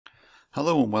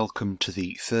Hello and welcome to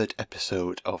the third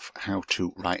episode of How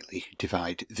to Rightly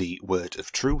Divide the Word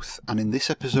of Truth, and in this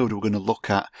episode we're going to look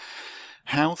at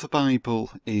how the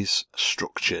Bible is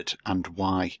structured and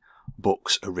why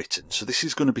books are written. So this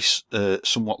is going to be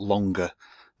somewhat longer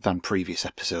than previous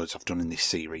episodes I've done in this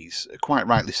series, quite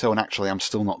rightly so, and actually I'm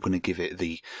still not going to give it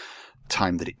the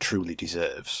time that it truly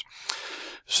deserves.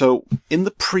 So in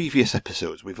the previous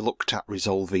episodes we've looked at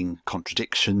resolving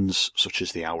contradictions such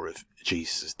as the hour of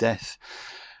Jesus' death,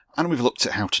 and we've looked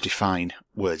at how to define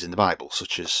words in the Bible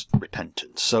such as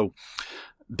repentance. So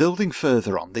building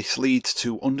further on, this leads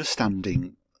to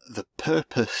understanding the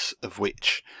purpose of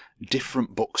which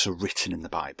different books are written in the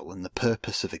Bible and the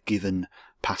purpose of a given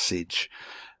passage,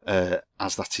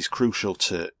 as that is crucial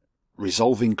to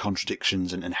resolving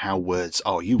contradictions and how words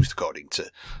are used according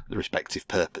to the respective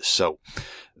purpose. So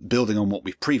building on what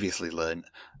we've previously learned,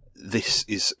 this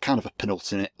is kind of a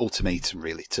penultimate ultimatum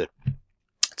really to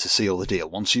seal the deal.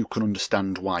 Once you can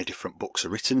understand why different books are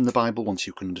written in the Bible, once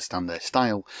you can understand their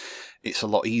style, it's a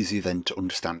lot easier then to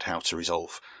understand how to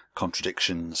resolve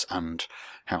contradictions and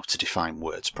how to define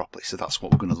words properly. So that's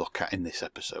what we're going to look at in this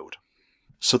episode.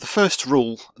 So the first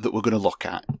rule that we're going to look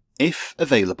at: if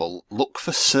available, look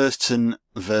for certain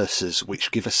verses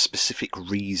which give a specific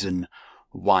reason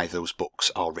why those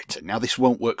books are written. Now this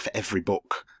won't work for every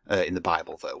book in the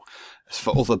Bible though. As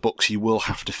for other books, you will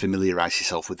have to familiarise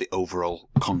yourself with the overall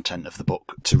content of the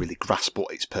book to really grasp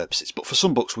what its purpose is. But for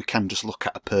some books we can just look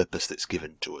at a purpose that's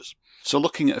given to us. So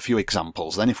looking at a few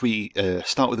examples then, if we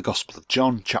start with the Gospel of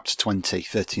John, chapter 20,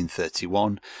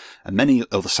 30-31, and many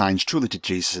other signs truly did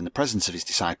Jesus in the presence of his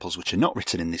disciples, which are not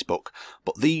written in this book,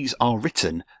 but these are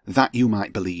written that you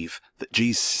might believe that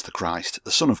Jesus is the Christ,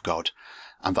 the Son of God,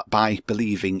 and that by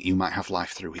believing you might have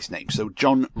life through his name. So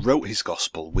John wrote his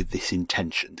gospel with this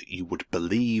intention, that you would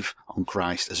believe on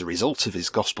Christ as a result of his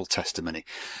gospel testimony,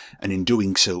 and in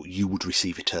doing so you would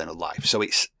receive eternal life. So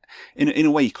it's, in a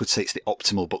way you could say it's the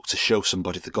optimal book to show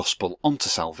somebody the gospel onto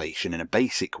salvation in a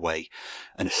basic way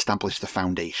and establish the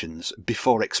foundations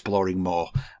before exploring more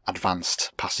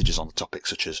advanced passages on the topic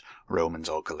such as Romans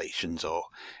or Galatians or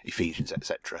Ephesians,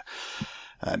 etc.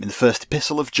 In the first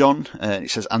epistle of John,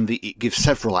 it says, it gives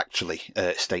several actually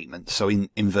statements. So in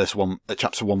verse 1,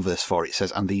 chapter 1, verse 4, it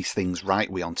says, "And these things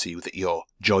write we unto you, that your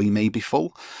joy may be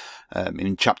full."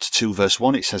 In chapter 2, verse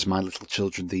 1, it says, "My little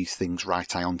children, these things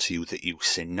write I unto you, that you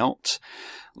sin not."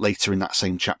 Later in that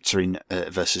same chapter, in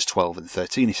verses 12 and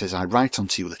 13, he says, "I write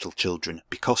unto you, little children,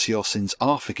 because your sins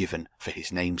are forgiven for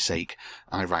his name's sake.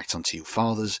 I write unto you,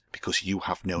 fathers, because you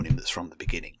have known him that's from the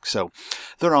beginning." So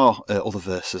there are other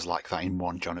verses like that in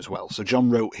 1 John as well. So John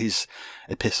wrote his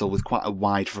epistle with quite a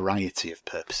wide variety of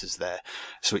purposes there.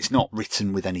 So it's not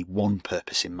written with any one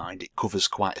purpose in mind. It covers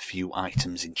quite a few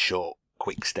items in short,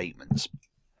 quick statements.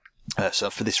 So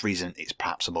for this reason, it's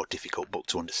perhaps a more difficult book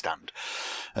to understand.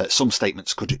 Some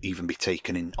statements could even be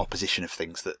taken in opposition of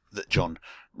things that John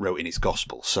wrote in his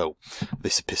gospel. So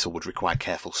this epistle would require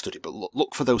careful study. But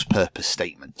look for those purpose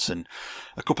statements. And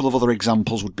a couple of other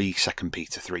examples would be 2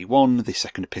 Peter 3:1, the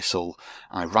second epistle,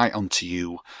 "I write unto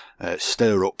you,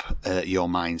 stir up your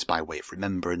minds by way of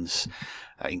remembrance."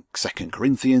 In 2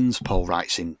 Corinthians, Paul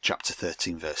writes in chapter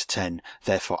 13, verse 10,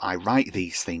 "Therefore I write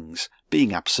these things,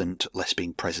 being absent, lest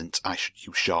being present I should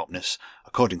use sharpness,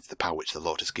 according to the power which the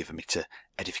Lord has given me to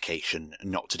edification,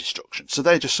 not to destruction." So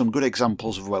they're just some good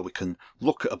examples of where we can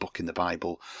look at a book in the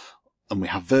Bible, and we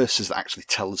have verses that actually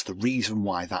tell us the reason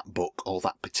why that book or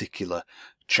that particular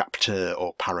chapter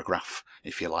or paragraph,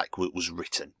 if you like, was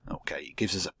written. Okay, it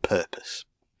gives us a purpose.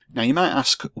 Now you might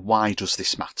ask, why does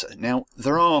this matter? Now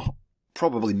there are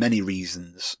probably many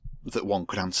reasons that one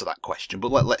could answer that question,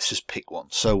 but let's just pick one.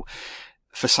 So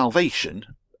for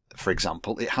salvation, for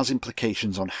example, it has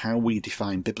implications on how we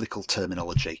define biblical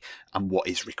terminology and what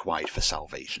is required for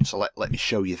salvation. So let me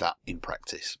show you that in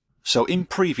practice. So in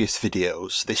previous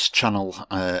videos, this channel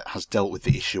has dealt with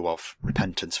the issue of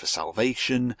repentance for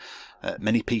salvation.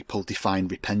 Many people define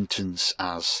repentance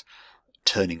as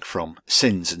turning from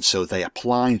sins, and so they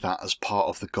apply that as part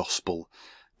of the gospel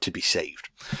to be saved.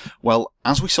 Well,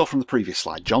 as we saw from the previous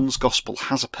slide, John's gospel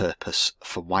has a purpose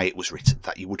for why it was written,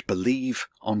 that you would believe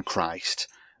on Christ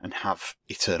and have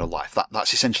eternal life.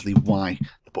 That's essentially why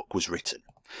the book was written.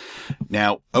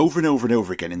 Now, over and over and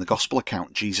over again in the gospel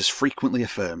account, Jesus frequently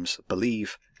affirms,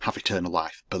 believe, have eternal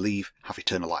life, believe, have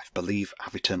eternal life, believe,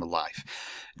 have eternal life.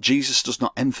 Jesus does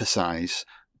not emphasize,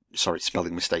 sorry,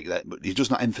 spelling mistake there, but he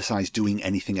does not emphasize doing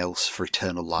anything else for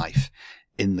eternal life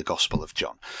in the Gospel of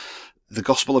John. the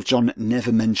Gospel of John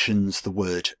never mentions the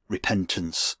word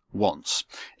repentance once.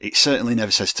 It certainly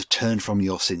never says to turn from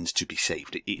your sins to be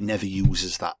saved. It never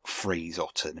uses that phrase or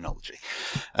terminology.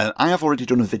 I have already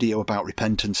done a video about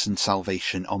repentance and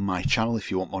salvation on my channel if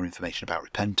you want more information about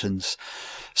repentance.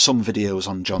 Some videos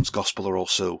on John's Gospel are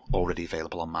also already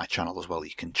available on my channel as well.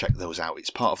 You can check those out. It's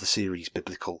part of the series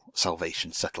Biblical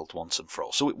Salvation Settled Once and For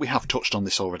All. So we have touched on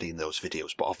this already in those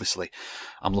videos, but obviously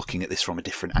I'm looking at this from a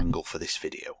different angle for this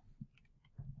video.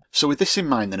 So with this in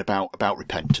mind then about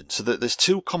repentance, so that there's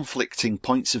two conflicting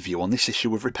points of view on this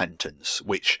issue of repentance,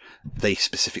 which they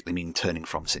specifically mean turning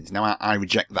from sins. Now I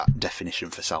reject that definition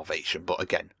for salvation, but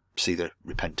again, see the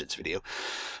repentance video.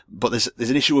 But there's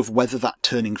an issue of whether that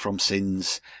turning from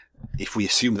sins, if we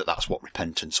assume that that's what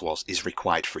repentance was, is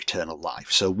required for eternal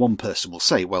life. So one person will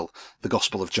say, well, the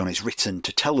Gospel of John is written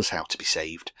to tell us how to be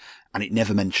saved, and it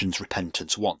never mentions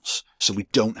repentance once, so we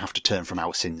don't have to turn from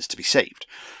our sins to be saved.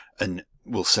 And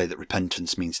we'll say that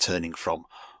repentance means turning from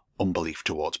unbelief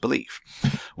towards belief.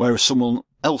 Whereas someone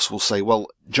else will say, well,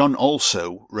 John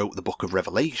also wrote the book of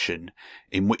Revelation,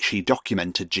 in which he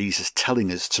documented Jesus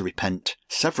telling us to repent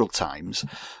several times,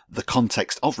 the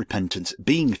context of repentance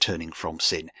being turning from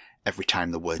sin every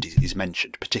time the word is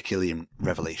mentioned, particularly in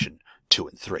Revelation 2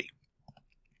 and 3.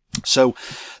 So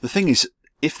the thing is,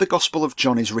 if the Gospel of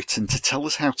John is written to tell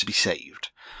us how to be saved,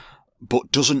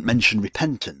 but doesn't mention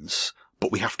repentance,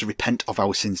 but we have to repent of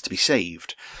our sins to be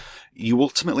saved, you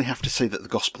ultimately have to say that the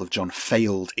Gospel of John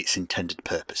failed its intended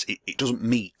purpose. It doesn't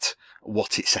meet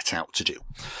what it set out to do.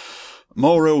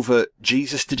 Moreover,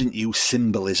 Jesus didn't use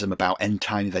symbolism about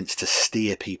end-time events to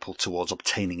steer people towards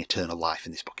obtaining eternal life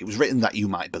in this book. It was written that you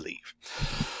might believe.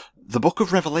 The book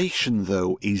of Revelation,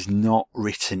 though, is not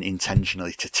written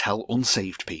intentionally to tell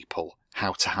unsaved people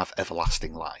how to have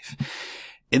everlasting life.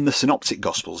 In the Synoptic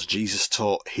Gospels, Jesus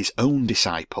taught his own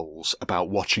disciples about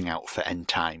watching out for end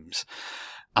times,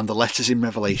 and the letters in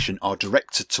Revelation are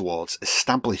directed towards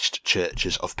established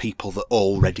churches of people that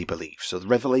already believe. So the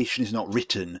Revelation is not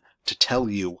written to tell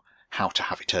you how to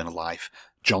have eternal life.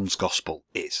 John's Gospel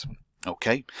is.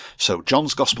 Okay? So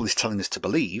John's Gospel is telling us to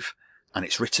believe, and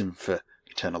it's written for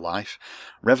eternal life.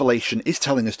 Revelation is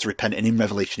telling us to repent, and in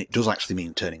Revelation it does actually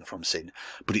mean turning from sin,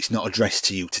 but it's not addressed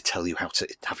to you to tell you how to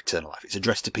have eternal life. It's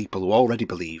addressed to people who already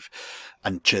believe,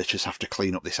 and churches have to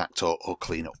clean up this act or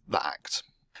clean up that act.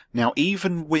 Now,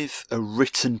 even with a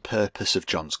written purpose of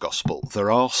John's Gospel,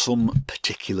 there are some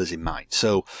particulars in mind.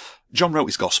 So John wrote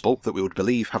his Gospel that we would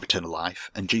believe, have eternal life,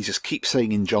 and Jesus keeps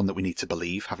saying in John that we need to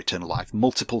believe, have eternal life,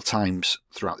 multiple times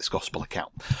throughout this Gospel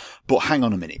account. But hang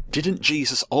on a minute, didn't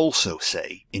Jesus also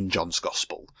say in John's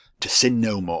Gospel to sin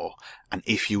no more, and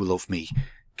if you love me,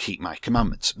 keep my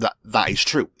commandments? That is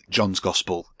true. John's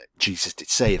Gospel, Jesus did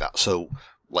say that, so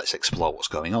let's explore what's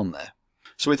going on there.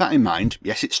 So with that in mind,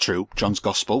 yes, it's true, John's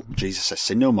Gospel, Jesus says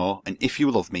sin no more, and if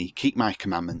you love me, keep my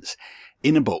commandments,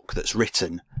 in a book that's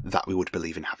written that we would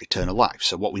believe and have eternal life.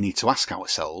 So what we need to ask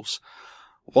ourselves,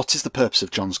 what is the purpose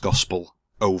of John's Gospel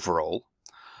overall?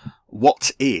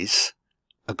 What is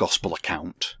a Gospel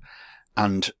account?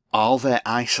 And are there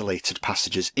isolated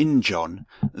passages in John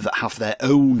that have their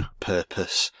own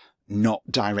purpose, not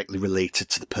directly related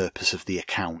to the purpose of the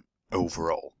account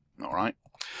overall? All right.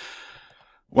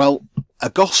 Well, a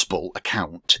Gospel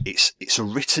account, it's a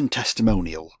written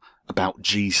testimonial about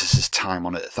Jesus' time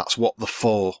on earth. That's what the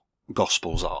four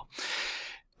Gospels are.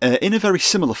 In a very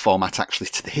similar format, actually,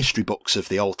 to the history books of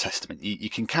the Old Testament. You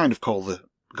can kind of call the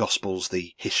Gospels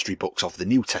the history books of the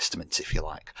New Testament, if you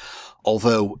like.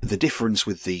 Although the difference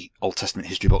with the Old Testament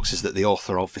history books is that the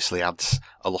author obviously adds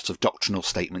a lot of doctrinal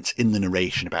statements in the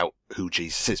narration about who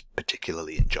Jesus is,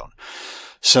 particularly in John.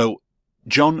 So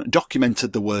John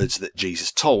documented the words that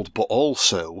Jesus told, but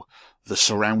also the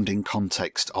surrounding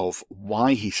context of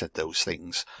why he said those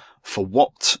things, for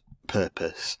what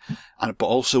purpose, but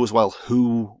also as well,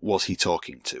 who was he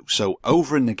talking to? So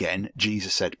over and again,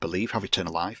 Jesus said, believe, have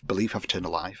eternal life, believe, have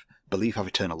eternal life, believe, have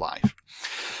eternal life.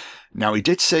 Now, he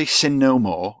did say sin no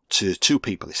more to two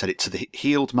people. He said it to the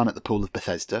healed man at the pool of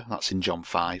Bethesda, that's in John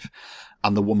 5,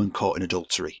 and the woman caught in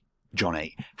adultery, John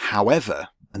 8. However,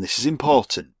 and this is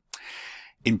important,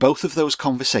 in both of those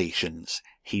conversations,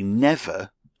 he never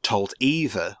told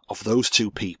either of those two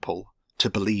people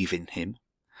to believe in him,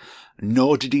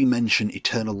 nor did he mention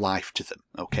eternal life to them.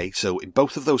 Okay, so in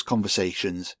both of those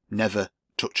conversations, never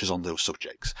touches on those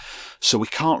subjects. So we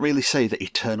can't really say that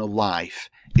eternal life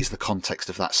is the context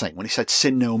of that saying. When he said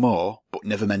sin no more, but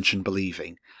never mentioned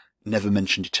believing, never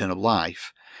mentioned eternal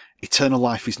life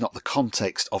is not the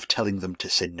context of telling them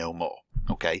to sin no more.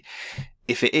 Okay?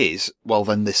 If it is, well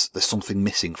then there's something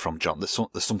missing from John.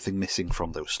 There's something missing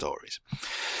from those stories.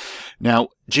 Now,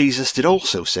 Jesus did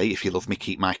also say, if you love me,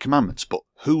 keep my commandments. But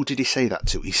who did he say that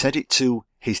to? He said it to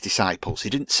his disciples. He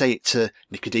didn't say it to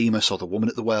Nicodemus or the woman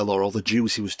at the well or all the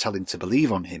Jews he was telling to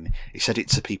believe on him. He said it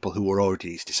to people who were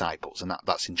already his disciples, and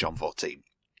that's in John 14.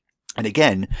 And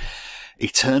again,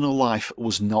 eternal life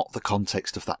was not the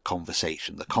context of that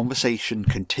conversation. The conversation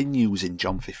continues in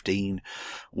John 15,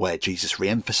 where Jesus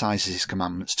re-emphasizes his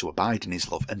commandments to abide in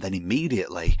his love, and then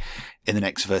immediately, in the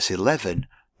next verse 11,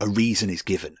 a reason is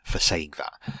given for saying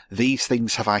that. These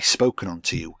things have I spoken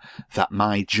unto you, that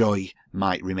my joy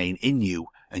might remain in you,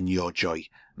 and your joy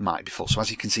might be full. So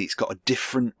as you can see, it's got a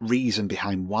different reason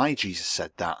behind why Jesus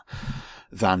said that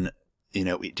than,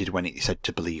 it did when it said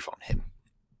to believe on him.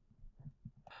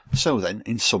 So then,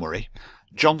 in summary,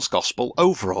 John's Gospel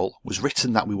overall was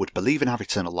written that we would believe and have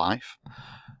eternal life.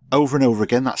 Over and over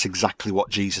again, that's exactly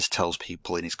what Jesus tells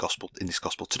people in this Gospel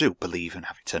to do, believe and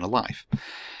have eternal life.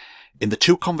 In the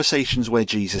two conversations where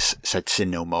Jesus said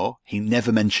sin no more, he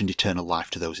never mentioned eternal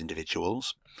life to those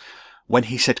individuals. When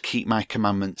he said keep my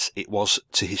commandments, it was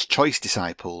to his choice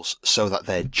disciples so that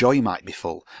their joy might be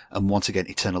full, and once again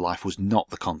eternal life was not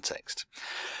the context.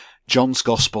 John's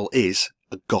Gospel is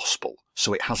a gospel,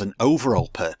 so it has an overall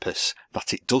purpose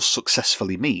that it does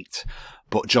successfully meet,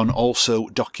 but John also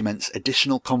documents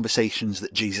additional conversations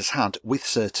that Jesus had with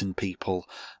certain people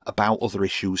about other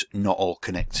issues not all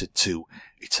connected to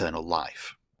eternal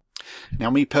life. Now,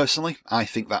 me personally, I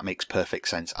think that makes perfect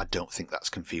sense. I don't think that's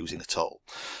confusing at all.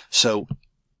 So,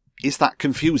 is that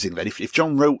confusing then? If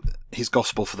John wrote his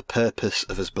gospel for the purpose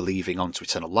of us believing onto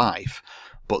eternal life,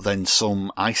 but then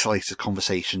some isolated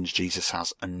conversations Jesus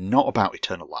has are not about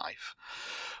eternal life,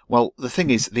 well, the thing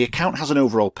is, the account has an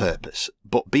overall purpose,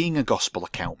 but being a gospel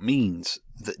account means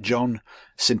that John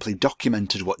simply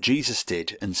documented what Jesus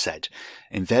did and said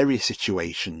in various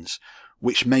situations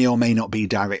which may or may not be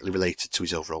directly related to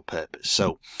his overall purpose.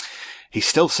 So, he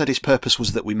still said his purpose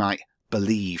was that we might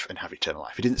believe and have eternal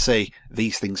life. He didn't say,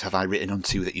 these things have I written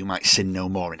unto you that you might sin no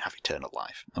more and have eternal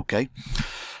life. Okay?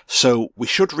 So, we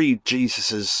should read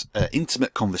Jesus'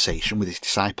 intimate conversation with his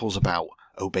disciples about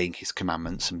obeying his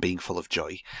commandments and being full of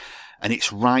joy. And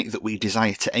it's right that we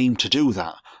desire to aim to do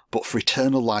that, but for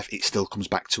eternal life it still comes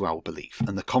back to our belief.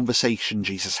 And the conversation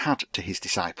Jesus had to his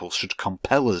disciples should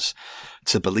compel us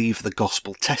to believe the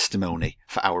gospel testimony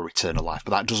for our eternal life.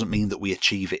 But that doesn't mean that we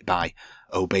achieve it by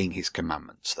obeying his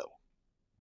commandments, though.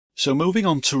 So moving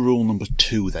on to rule number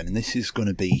 2 then, and this is going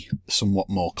to be somewhat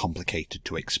more complicated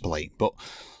to explain, but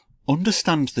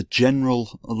understand the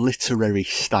general literary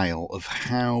style of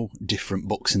how different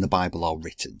books in the Bible are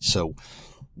written. So,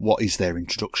 what is their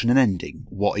introduction and ending?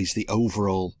 What is the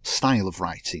overall style of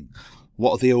writing?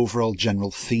 What are the overall general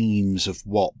themes of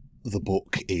what the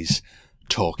book is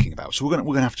talking about? So we're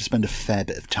going to have to spend a fair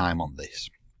bit of time on this.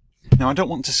 Now, I don't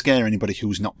want to scare anybody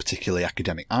who's not particularly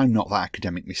academic. I'm not that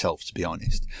academic myself, to be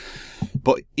honest.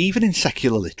 But even in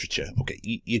secular literature, okay,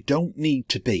 you don't need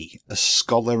to be a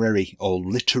scholarly or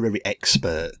literary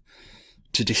expert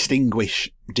to distinguish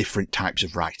different types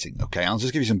of writing, okay? I'll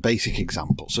just give you some basic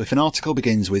examples. So if an article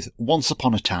begins with, once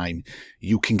upon a time,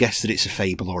 you can guess that it's a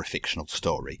fable or a fictional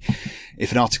story.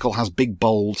 If an article has big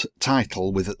bold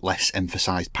title with less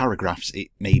emphasised paragraphs, it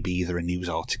may be either a news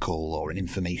article or an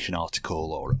information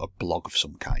article or a blog of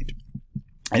some kind.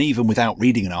 And even without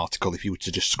reading an article, if you were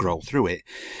to just scroll through it,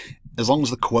 as long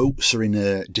as the quotes are in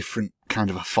a different kind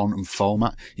of a font and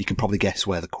format, you can probably guess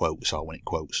where the quotes are when it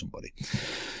quotes somebody.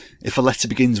 If a letter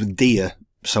begins with Dear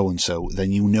so-and-so,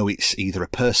 then you know it's either a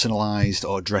personalised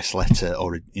or addressed letter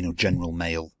or a general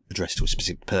mail addressed to a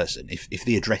specific person. If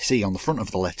the addressee on the front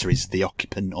of the letter is the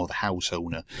occupant or the house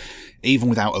owner, even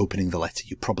without opening the letter,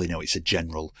 you probably know it's a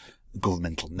general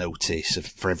governmental notice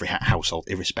for every household,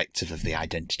 irrespective of the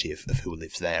identity of who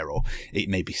lives there, or it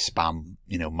may be spam,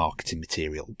 marketing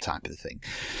material type of thing.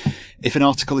 If an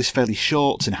article is fairly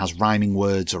short and has rhyming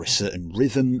words or a certain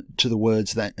rhythm to the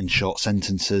words then, and short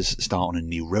sentences start on a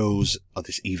new rows or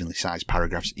this evenly sized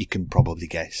paragraphs, you can probably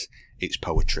guess it's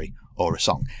poetry or a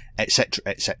song, etc.,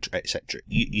 etc., etc.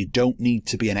 You don't need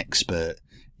to be an expert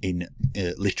in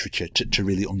literature to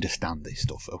really understand this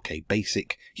stuff, okay?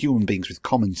 Basic human beings with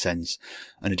common sense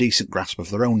and a decent grasp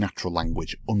of their own natural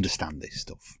language understand this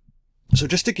stuff. So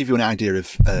just to give you an idea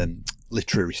of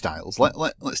literary styles,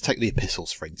 let's take the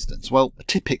epistles for instance. Well,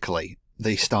 typically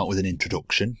they start with an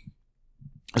introduction,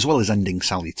 as well as ending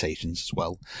salutations as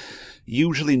well,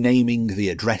 usually naming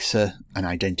the addresser and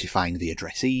identifying the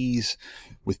addressees,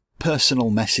 with personal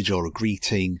message or a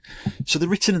greeting. So they're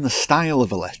written in the style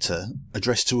of a letter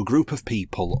addressed to a group of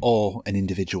people or an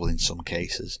individual in some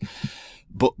cases.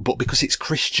 But because it's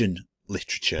Christian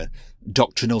literature,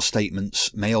 doctrinal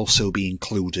statements may also be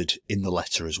included in the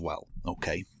letter as well.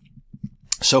 Okay.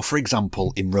 So, for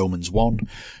example, in Romans 1,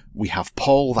 we have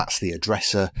Paul, that's the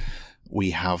addresser.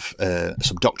 We have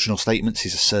some doctrinal statements.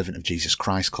 He's a servant of Jesus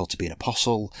Christ, called to be an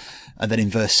apostle. And then in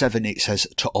verse 7, it says,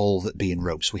 to all that be in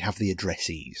Rome. So we have the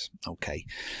addressees. Okay.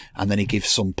 And then he gives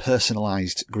some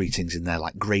personalised greetings in there,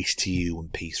 like grace to you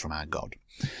and peace from our God.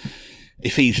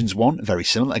 Ephesians 1, very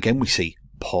similar. Again, we see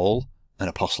Paul, an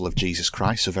apostle of Jesus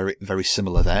Christ. So very, very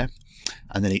similar there.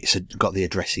 And then it's got the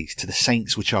addressees to the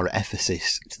saints which are at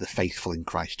Ephesus, to the faithful in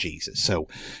Christ Jesus. So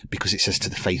because it says to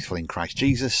the faithful in Christ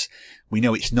Jesus, we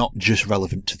know it's not just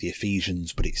relevant to the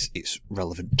Ephesians, but it's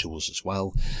relevant to us as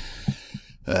well.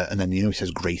 And then, it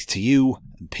says grace to you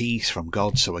and peace from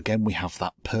God. So again, we have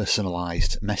that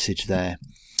personalised message there.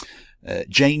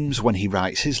 James, when he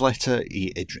writes his letter,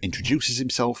 he introduces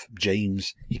himself.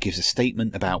 James, he gives a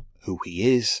statement about who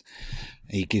he is.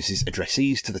 He gives his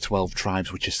addressees to the 12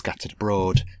 tribes which are scattered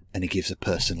abroad, and he gives a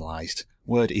personalised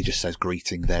word. He just says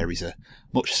greeting there. He's a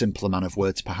much simpler man of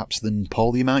words, perhaps, than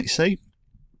Paul, you might say.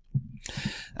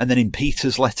 And then in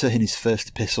Peter's letter, in his first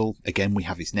epistle, again, we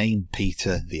have his name,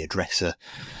 Peter, the addresser,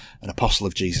 an apostle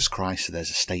of Jesus Christ. So there's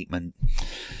a statement.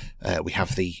 We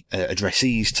have the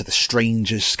addressees to the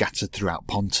strangers scattered throughout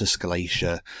Pontus,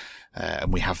 Galatia,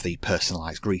 and we have the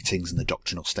personalised greetings and the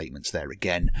doctrinal statements there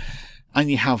again. And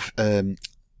you have a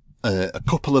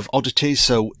couple of oddities.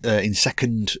 So in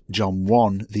 2 John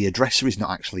 1, the addresser is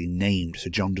not actually named. So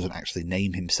John doesn't actually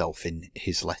name himself in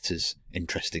his letters,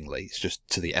 interestingly. It's just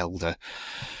to the elder.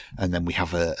 And then we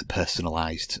have a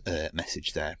personalised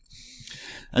message there.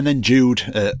 And then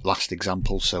Jude, last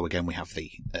example. So again, we have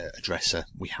the addresser,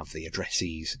 we have the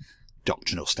addressees,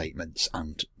 doctrinal statements,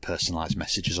 and personalised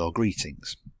messages or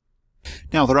greetings.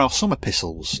 Now, there are some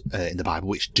epistles in the Bible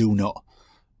which do not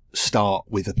start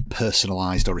with a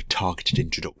personalised or a targeted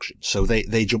introduction. So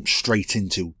they jump straight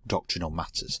into doctrinal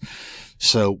matters.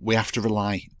 So we have to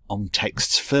rely on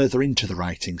texts further into the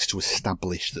writings to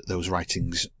establish that those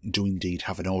writings do indeed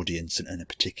have an audience and a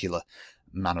particular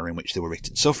manner in which they were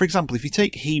written. So, for example, if you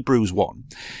take Hebrews 1,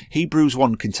 Hebrews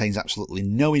 1 contains absolutely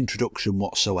no introduction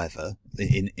whatsoever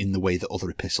in the way that other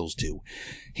epistles do.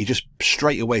 He just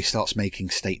straight away starts making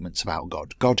statements about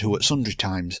God. God who at sundry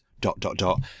times, ...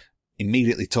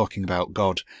 immediately talking about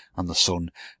God and the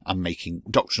Son and making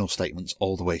doctrinal statements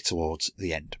all the way towards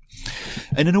the end.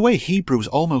 And in a way, Hebrews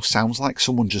almost sounds like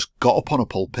someone just got up on a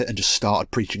pulpit and just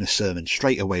started preaching a sermon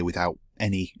straight away without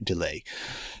any delay.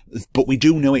 But we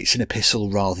do know it's an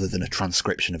epistle rather than a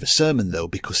transcription of a sermon, though,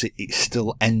 because it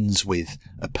still ends with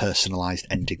a personalised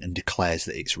ending and declares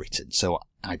that it's written. So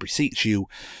I beseech you,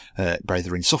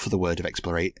 brethren, suffer the word of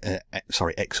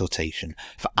exhortation,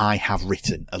 for I have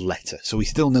written a letter. So we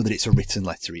still know that it's a written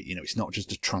letter. It's not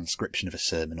just a transcription of a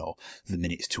sermon or the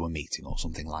minutes to a meeting or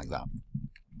something like that.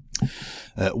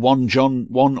 1 John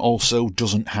 1 also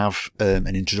doesn't have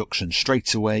an introduction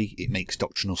straight away. It makes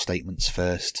doctrinal statements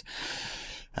first.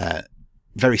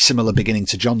 Very similar beginning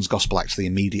to John's Gospel, actually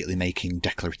immediately making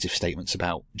declarative statements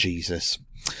about Jesus.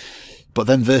 But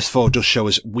then verse 4 does show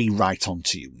us, we write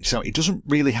unto you. So it doesn't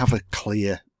really have a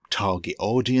clear target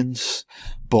audience,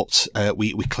 but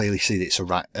we clearly see that it's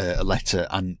a letter,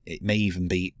 and it may even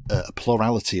be a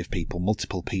plurality of people.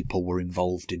 Multiple people were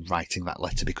involved in writing that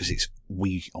letter because it's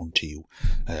we unto you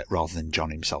rather than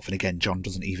John himself. And again, John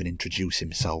doesn't even introduce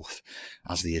himself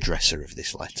as the addresser of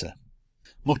this letter.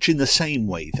 Much in the same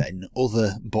way, then,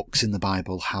 other books in the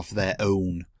Bible have their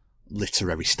own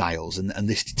literary styles, and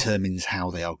this determines how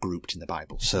they are grouped in the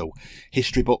Bible. So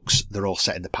history books, they're all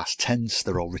set in the past tense,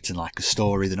 they're all written like a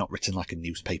story, they're not written like a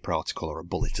newspaper article or a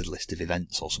bulleted list of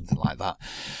events or something like that.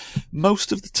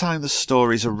 Most of the time the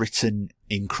stories are written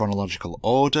in chronological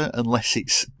order, unless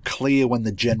it's clear when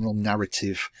the general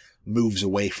narrative moves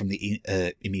away from the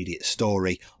immediate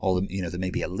story, or there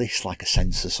may be a list like a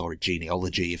census or a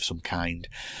genealogy of some kind.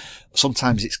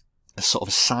 Sometimes it's a sort of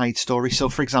a side story. So,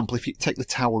 for example, if you take the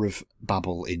Tower of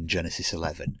Babel in Genesis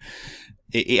 11,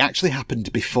 it actually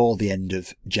happened before the end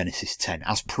of Genesis 10,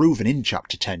 as proven in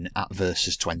chapter 10 at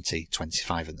verses 20,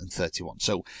 25 and 31.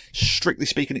 So, strictly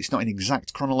speaking, it's not in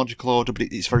exact chronological order, but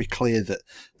it's very clear that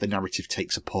the narrative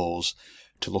takes a pause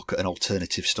to look at an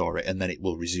alternative story, and then it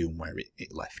will resume where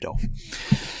it left off.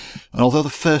 And although the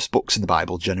first books in the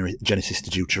Bible, Genesis to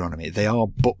Deuteronomy, they are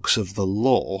books of the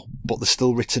law, but they're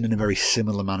still written in a very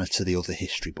similar manner to the other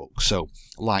history books. So,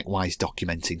 likewise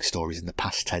documenting stories in the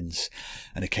past tense,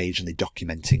 and occasionally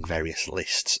documenting various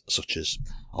lists, such as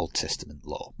Old Testament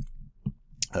law.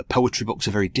 Poetry books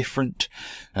are very different.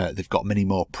 They've got many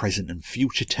more present and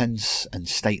future tense and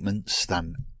statements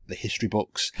than the history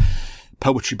books.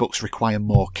 Poetry books require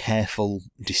more careful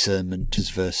discernment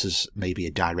as versus maybe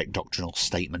a direct doctrinal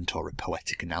statement or a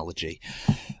poetic analogy.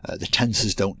 The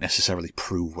tenses don't necessarily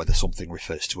prove whether something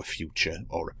refers to a future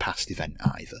or a past event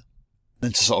either.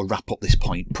 And to sort of wrap up this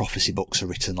point, prophecy books are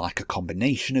written like a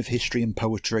combination of history and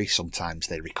poetry. Sometimes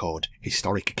they record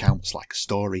historic accounts like a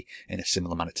story in a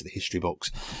similar manner to the history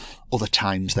books. Other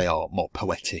times they are more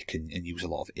poetic and use a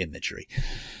lot of imagery.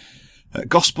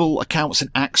 Gospel accounts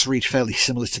and acts read fairly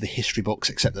similar to the history books,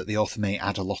 except that the author may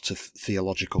add a lot of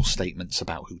theological statements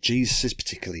about who Jesus is,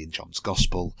 particularly in John's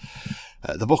Gospel.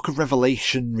 The book of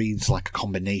Revelation reads like a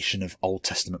combination of Old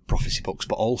Testament prophecy books,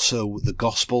 but also the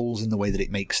Gospels in the way that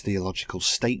it makes theological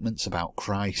statements about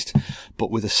Christ,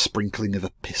 but with a sprinkling of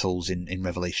epistles in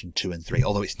Revelation 2 and 3,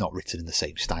 although it's not written in the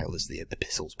same style as the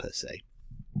epistles per se.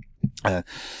 The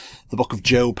book of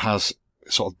Job has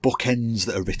sort of bookends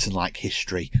that are written like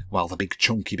history, while the big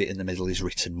chunky bit in the middle is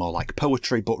written more like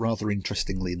poetry, but rather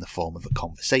interestingly in the form of a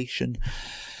conversation.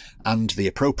 And the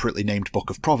appropriately named book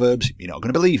of Proverbs, you're not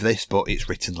going to believe this, but it's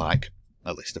written like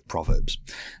a list of proverbs.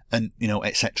 And,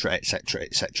 etc, etc,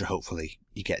 etc. Hopefully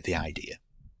you get the idea.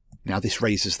 Now this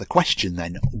raises the question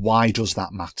then, why does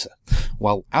that matter?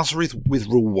 Well, as with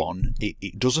Rule 1,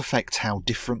 it does affect how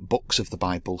different books of the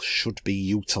Bible should be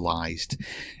utilised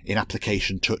in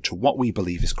application to what we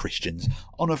believe as Christians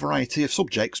on a variety of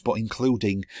subjects, but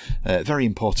including, very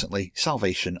importantly,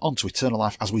 salvation onto eternal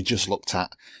life, as we just looked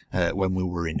at when we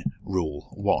were in Rule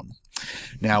 1.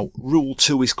 Now, Rule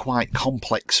 2 is quite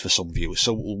complex for some viewers,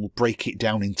 so we'll break it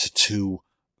down into two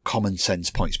common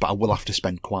sense points, but I will have to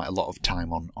spend quite a lot of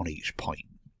time on each point.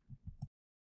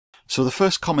 So the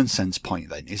first common sense point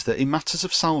then is that in matters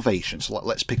of salvation, so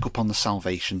let's pick up on the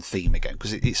salvation theme again,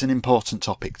 because it's an important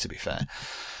topic to be fair.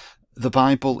 The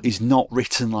Bible is not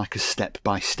written like a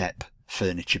step-by-step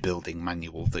furniture building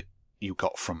manual that you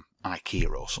got from IKEA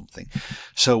or something.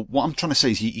 So what I'm trying to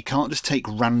say is you can't just take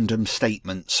random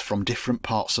statements from different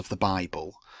parts of the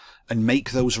Bible and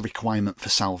make those a requirement for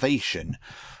salvation,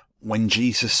 when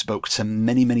Jesus spoke to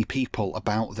many, many people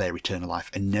about their eternal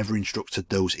life and never instructed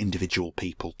those individual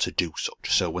people to do such.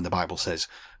 So when the Bible says,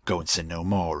 go and sin no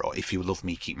more, or if you love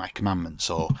me, keep my commandments,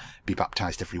 or be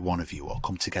baptized every one of you, or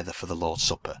come together for the Lord's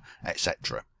Supper,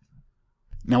 etc.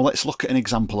 Now let's look at an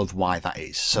example of why that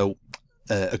is. So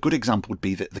a good example would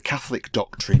be the Catholic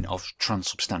doctrine of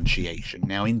transubstantiation.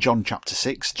 Now in John chapter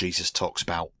 6, Jesus talks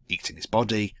about eating his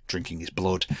body, drinking his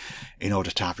blood, in order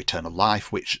to have eternal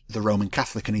life, which the Roman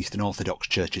Catholic and Eastern Orthodox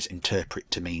churches interpret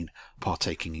to mean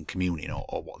partaking in communion,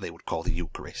 or what they would call the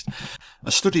Eucharist.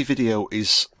 A study video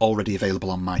is already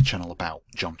available on my channel about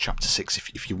John chapter 6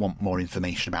 if you want more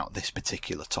information about this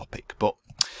particular topic. But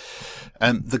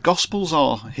the Gospels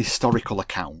are historical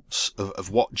accounts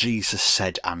of what Jesus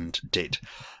said and did.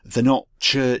 They're not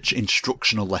church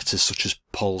instructional letters such as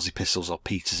Paul's epistles or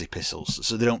Peter's epistles,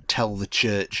 so they don't tell the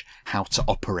church how to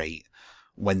operate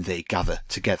when they gather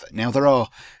together. Now there are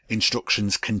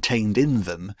instructions contained in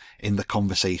them in the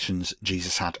conversations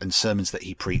Jesus had and sermons that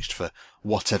he preached for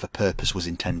whatever purpose was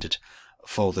intended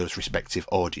for those respective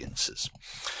audiences.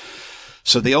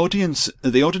 So the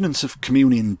ordinance of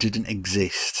communion didn't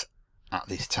exist at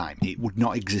this time. It would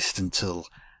not exist until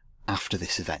after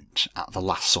this event, at the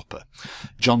Last Supper.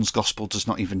 John's Gospel does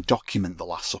not even document the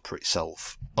Last Supper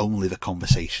itself, only the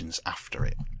conversations after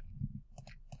it.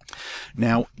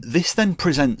 Now, this then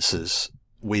presents us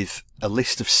with a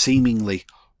list of seemingly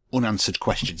unanswered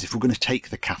questions. If we're going to take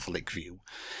the Catholic view,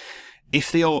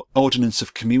 if the ordinance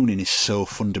of communion is so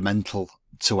fundamental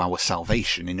to our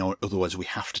salvation, in other words, we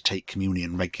have to take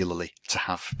communion regularly to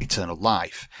have eternal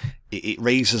life, it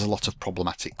raises a lot of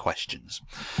problematic questions.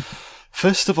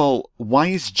 First of all, why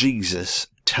is Jesus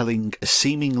telling a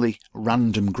seemingly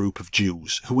random group of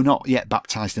Jews, who were not yet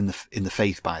baptized in the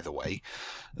faith, by the way,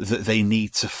 that they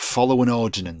need to follow an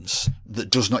ordinance that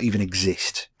does not even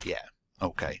exist yet?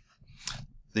 Okay.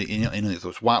 In other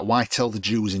words, why tell the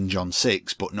Jews in John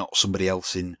 6 but not somebody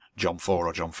else in John 4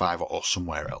 or John 5 or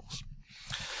somewhere else?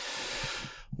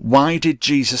 Why did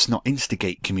Jesus not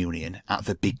instigate communion at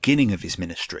the beginning of his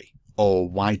ministry? Or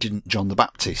why didn't John the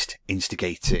Baptist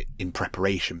instigate it in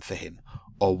preparation for him?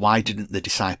 Or why didn't the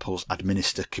disciples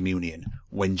administer communion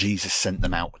when Jesus sent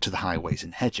them out to the highways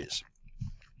and hedges?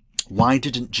 Why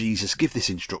didn't Jesus give this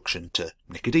instruction to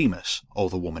Nicodemus, or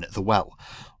the woman at the well,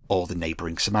 or the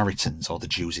neighbouring Samaritans, or the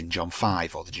Jews in John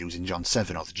 5, or the Jews in John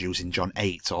 7, or the Jews in John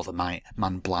 8, or the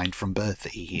man blind from birth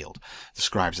that he healed, the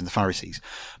scribes and the Pharisees?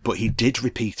 But he did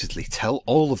repeatedly tell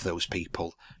all of those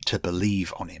people to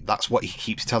believe on him. That's what he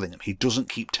keeps telling them. He doesn't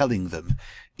keep telling them,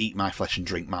 eat my flesh and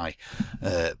drink my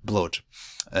blood.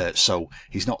 So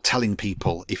he's not telling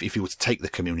people, if he were to take the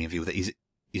communion view, that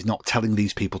He's not telling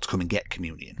these people to come and get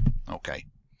communion. Okay.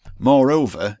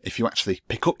 Moreover, if you actually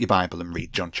pick up your Bible and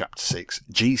read John chapter 6,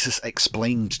 Jesus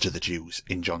explained to the Jews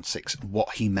in John 6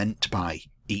 what he meant by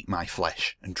eat my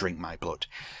flesh and drink my blood.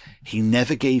 He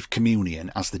never gave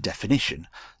communion as the definition.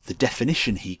 The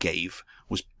definition he gave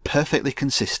was perfectly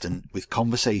consistent with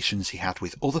conversations he had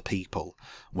with other people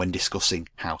when discussing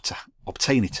how to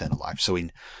obtain eternal life. So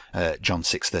in John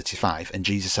 6:35, and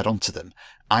Jesus said unto them,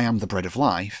 I am the bread of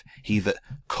life. He that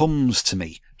comes to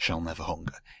me shall never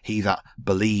hunger. He that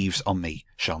believes on me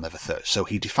shall never thirst. So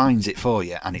he defines it for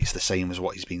you, and it's the same as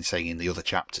what he's been saying in the other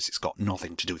chapters. It's got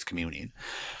nothing to do with communion.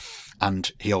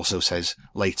 And he also says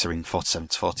later in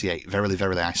 47-48, Verily,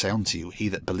 verily, I say unto you, he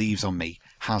that believes on me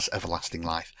has everlasting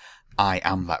life. I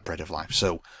am that bread of life.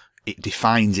 So it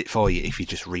defines it for you if you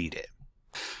just read it.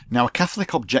 Now, a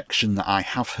Catholic objection that I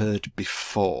have heard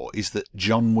before is that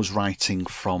John was writing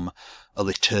from a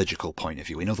liturgical point of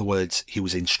view. In other words, he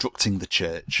was instructing the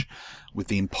church with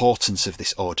the importance of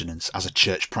this ordinance as a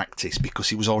church practice because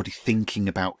he was already thinking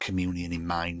about communion in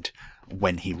mind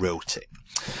when he wrote it.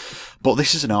 But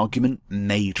this is an argument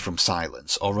made from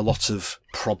silence, or a lot of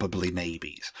probably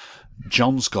maybes.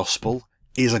 John's gospel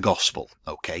is a gospel,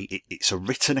 okay? It's a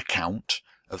written account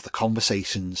of the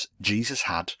conversations Jesus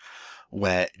had,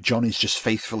 where John is just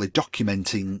faithfully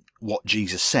documenting what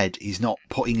Jesus said. He's not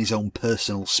putting his own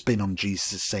personal spin on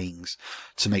Jesus' sayings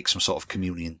to make some sort of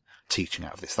communion teaching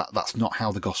out of this. That's not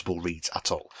how the gospel reads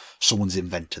at all. Someone's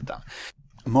invented that.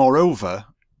 Moreover,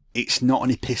 it's not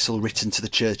an epistle written to the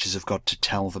churches of God to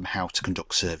tell them how to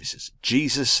conduct services.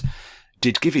 Jesus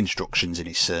did give instructions in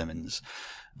his sermons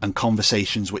and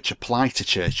conversations which apply to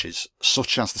churches,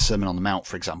 such as the Sermon on the Mount,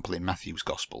 for example, in Matthew's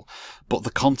Gospel. But the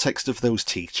context of those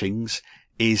teachings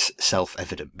is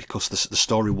self-evident because the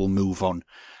story will move on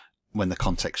when the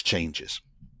context changes.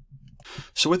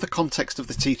 So with the context of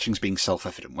the teachings being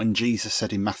self-evident, when Jesus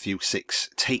said in Matthew 6,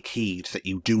 Take heed that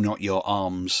you do not your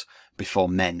alms before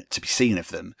men to be seen of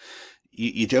them,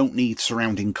 you don't need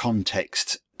surrounding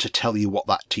context to tell you what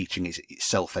that teaching is. It's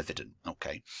self-evident,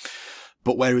 okay?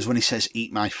 But whereas when he says,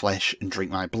 eat my flesh and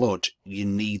drink my blood, you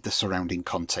need the surrounding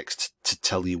context to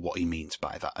tell you what he means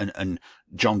by that. And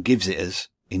John gives it us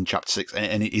in chapter 6,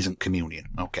 and it isn't communion,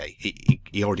 okay?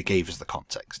 He already gave us the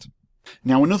context.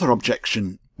 Now, another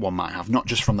objection one might have, not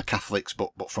just from the Catholics,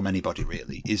 but from anybody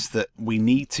really, is that we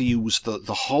need to use the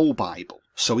whole Bible.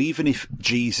 So even if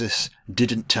Jesus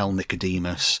didn't tell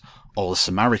Nicodemus or the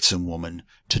Samaritan woman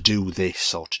to do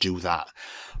this or to do that,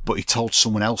 but he told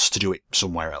someone else to do it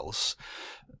somewhere else,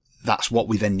 that's what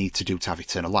we then need to do to have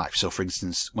eternal life. So, for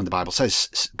instance, when the Bible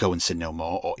says, go and sin no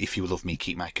more, or if you love me,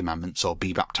 keep my commandments, or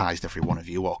be baptized, every one of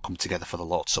you, or come together for the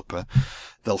Lord's Supper,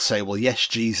 they'll say, well, yes,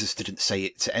 Jesus didn't say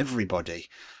it to everybody,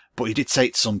 but he did say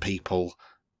it to some people,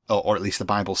 or at least the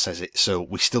Bible says it, so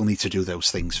we still need to do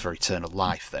those things for eternal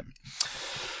life then.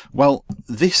 Well,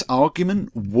 this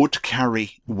argument would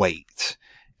carry weight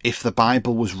if the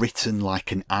Bible was written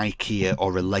like an IKEA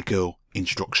or a Lego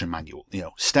instruction manual. You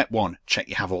know, step 1, check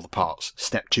you have all the parts.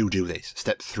 Step 2, do this.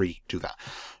 Step 3, do that.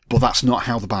 But that's not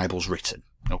how the Bible's written,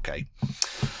 okay?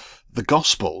 The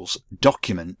Gospels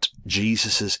document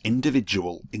Jesus's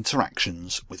individual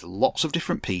interactions with lots of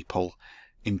different people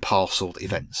in parcelled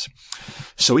events.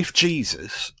 So if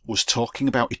Jesus was talking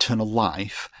about eternal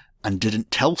life and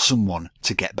didn't tell someone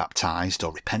to get baptized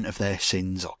or repent of their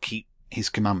sins or keep his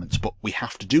commandments, but we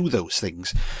have to do those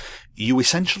things, you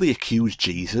essentially accuse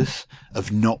Jesus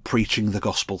of not preaching the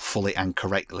gospel fully and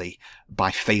correctly by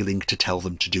failing to tell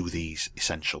them to do these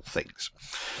essential things.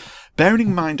 Bearing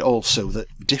in mind also that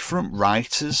different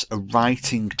writers are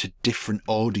writing to different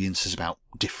audiences about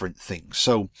different things.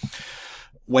 So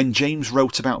when James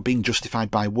wrote about being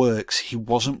justified by works, he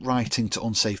wasn't writing to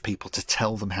unsaved people to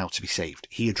tell them how to be saved.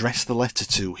 He addressed the letter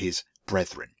to his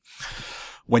brethren.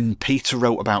 When Peter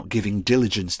wrote about giving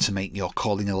diligence to make your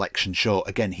calling election sure,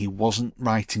 again, he wasn't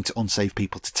writing to unsaved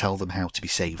people to tell them how to be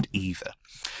saved either.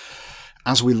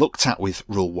 As we looked at with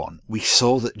Rule 1, we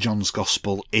saw that John's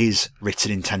Gospel is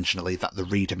written intentionally that the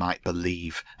reader might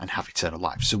believe and have eternal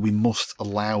life. So we must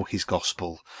allow his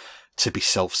Gospel to be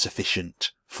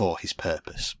self-sufficient for his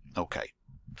purpose. Okay.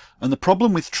 And the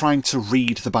problem with trying to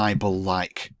read the Bible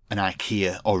like an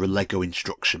IKEA or a Lego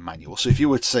instruction manual. So if you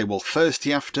were to say, well, first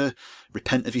you have to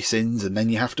repent of your sins, and then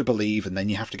you have to believe, and then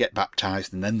you have to get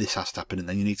baptized, and then this has to happen, and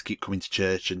then you need to keep coming to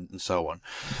church, and so on.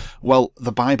 Well,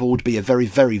 the Bible would be a very,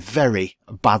 very, very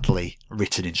badly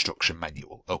written instruction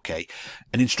manual, okay?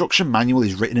 An instruction manual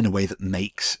is written in a way that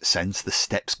makes sense. The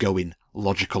steps go in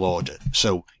logical order,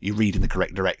 so you read in the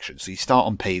correct direction. So you start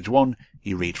on page 1,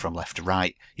 you read from left to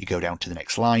right, you go down to the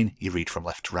next line, you read from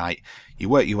left to right, you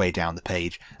work your way down the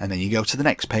page, and then you go to the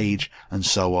next page, and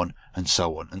so on, and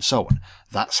so on, and so on.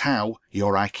 That's how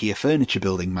your IKEA furniture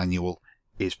building manual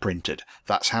is printed.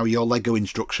 That's how your Lego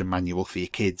instruction manual for your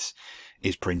kids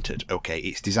is printed. Okay,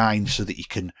 it's designed so that you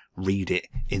can read it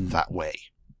in that way.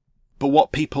 But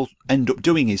what people end up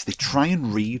doing is they try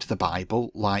and read the Bible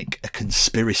like a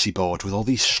conspiracy board with all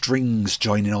these strings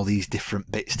joining all these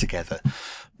different bits together.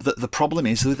 The problem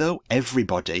is, though,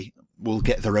 everybody will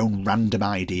get their own random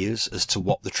ideas as to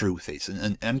what the truth is.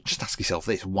 And just ask yourself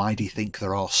this, why do you think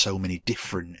there are so many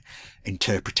different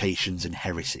interpretations and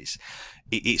heresies?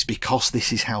 It's because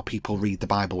this is how people read the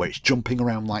Bible, where it's jumping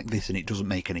around like this and it doesn't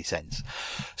make any sense.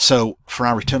 So, for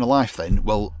our eternal life then,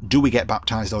 well, do we get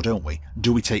baptised or don't we?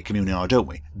 Do we take communion or don't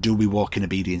we? Do we walk in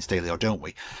obedience daily or don't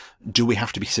we? Do we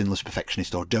have to be sinless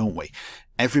perfectionist or don't we?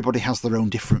 Everybody has their own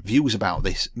different views about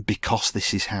this because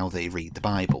this is how they read the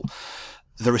Bible.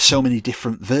 There are so many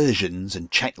different versions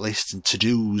and checklists and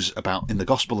to-dos about in the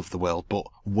gospel of the world, but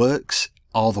works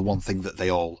are the one thing that they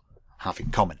all have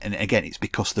in common. And again, it's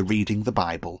because they're reading the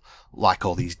Bible like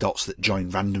all these dots that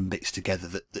join random bits together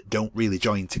that don't really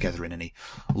join together in any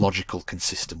logical,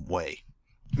 consistent way.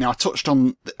 Now, I touched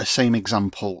on the same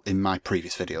example in my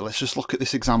previous video. Let's just look at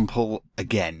this example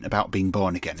again about being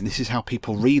born again. And this is how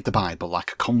people read the Bible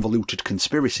like a convoluted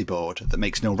conspiracy board that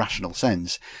makes no rational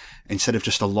sense, instead of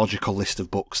just a logical list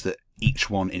of books that each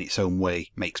one in its own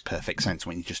way makes perfect sense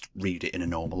when you just read it in a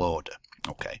normal order.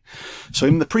 Okay, so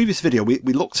in the previous video we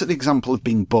looked at the example of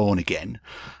being born again.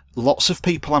 Lots of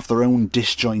people have their own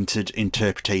disjointed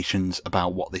interpretations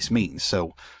about what this means.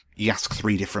 So you ask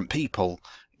 3 different people,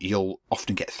 you'll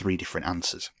often get 3 different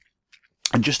answers.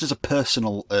 And just as a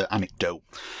personal anecdote,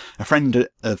 a friend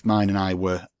of mine and I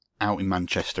were out in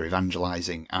Manchester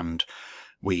evangelising, and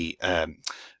we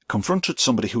confronted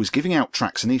somebody who was giving out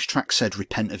tracts, and these tracts said,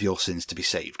 "Repent of your sins to be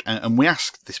saved." And we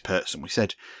asked this person, we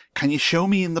said, "Can you show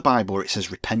me in the Bible where it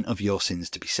says, repent of your sins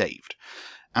to be saved?"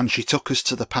 And she took us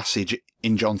to the passage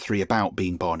in John 3 about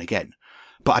being born again.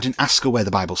 But I didn't ask her where the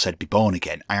Bible said be born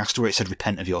again. I asked her where it said,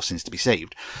 repent of your sins to be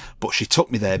saved. But she took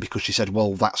me there because she said,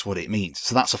 well, that's what it means.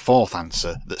 So that's a 4th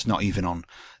answer that's not even on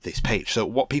this page. So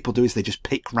what people do is they just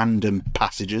pick random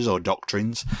passages or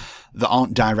doctrines that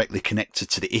aren't directly connected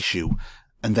to the issue,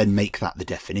 and then make that the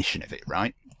definition of it,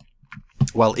 right?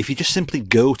 Well, if you just simply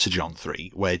go to John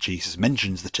 3, where Jesus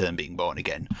mentions the term being born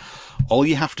again, all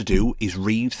you have to do is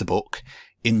read the book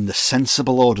in the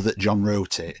sensible order that John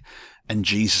wrote it, and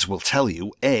Jesus will tell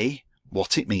you, A,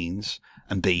 what it means,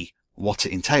 and B, what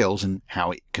it entails and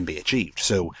how it can be achieved.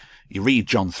 So you read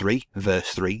John 3, verse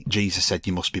 3, Jesus said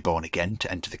you must be born again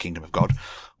to enter the kingdom of God.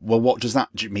 Well, what does that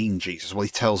mean, Jesus? Well, he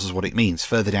tells us what it means.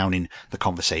 Further down in the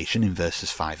conversation, in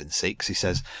verses 5 and 6, he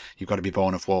says, you've got to be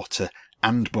born of water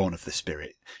and born of the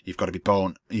Spirit. You've got to be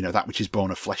born, that which is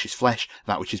born of flesh is flesh,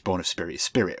 that which is born of spirit is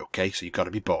spirit, okay? So you've got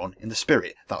to be born in the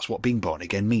Spirit. That's what being born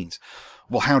again means.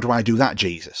 Well, how do I do that,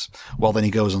 Jesus? Well, then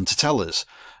he goes on to tell us,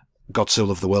 God so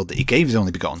loved the world that he gave his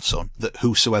only begotten Son, that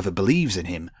whosoever believes in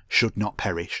him should not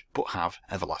perish, but have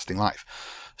everlasting life.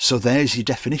 So there's your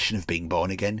definition of being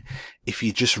born again. If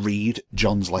you just read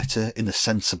John's letter in the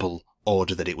sensible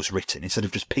order that it was written, instead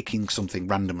of just picking something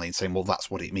randomly and saying, well, that's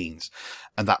what it means.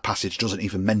 And that passage doesn't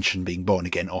even mention being born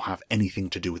again or have anything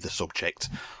to do with the subject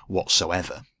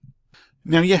whatsoever.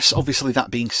 Now, yes, obviously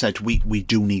that being said, we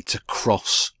do need to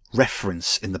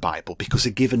cross-reference in the Bible, because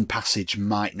a given passage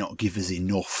might not give us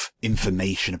enough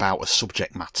information about a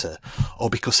subject matter, or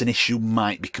because an issue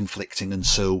might be conflicting, and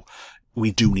so we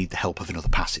do need the help of another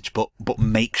passage, but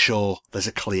make sure there's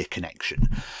a clear connection.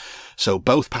 So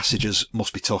both passages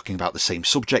must be talking about the same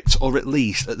subject, or at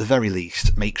the very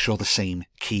least, make sure the same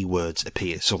keywords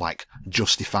appear. So like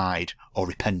justified or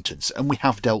repentance. And we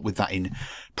have dealt with that in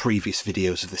previous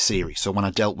videos of the series. So when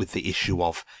I dealt with the issue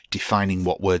of defining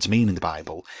what words mean in the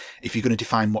Bible, if you're going to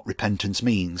define what repentance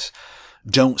means,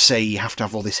 don't say you have to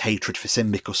have all this hatred for sin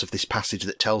because of this passage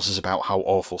that tells us about how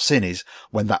awful sin is,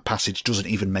 when that passage doesn't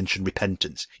even mention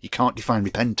repentance. You can't define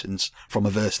repentance from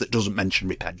a verse that doesn't mention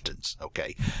repentance,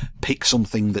 okay? Pick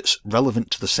something that's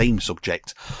relevant to the same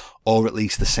subject, or at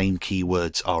least the same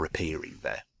keywords are appearing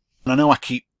there. And I know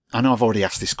I've already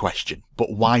asked this question,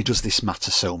 but why does this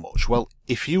matter so much? Well,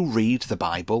 if you read the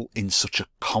Bible in such a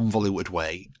convoluted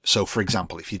way, so for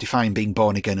example, if you define being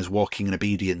born again as walking in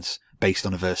obedience based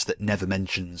on a verse that never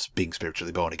mentions being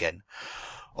spiritually born again,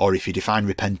 or if you define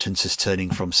repentance as turning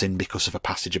from sin because of a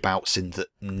passage about sin that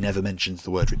never mentions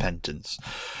the word repentance,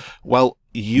 well,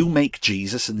 you make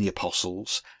Jesus and the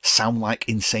apostles sound like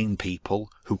insane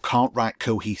people who can't write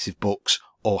cohesive books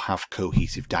or have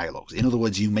cohesive dialogues. In other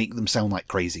words, you make them sound like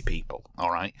crazy people,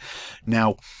 alright?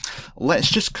 Now,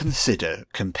 let's just consider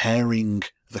comparing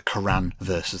the Quran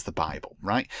versus the Bible,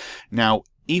 right? Now,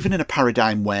 even in a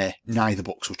paradigm where neither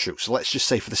books were true, so let's just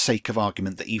say for the sake of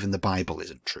argument that even the Bible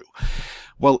isn't true.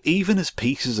 Well, even as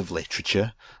pieces of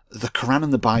literature, the Quran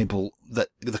and the Bible, the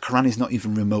Quran is not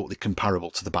even remotely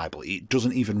comparable to the Bible. It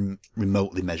doesn't even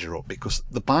remotely measure up, because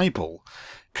the Bible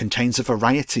contains a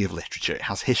variety of literature. It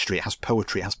has history, it has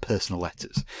poetry, it has personal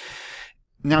letters.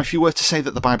 Now, if you were to say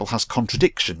that the Bible has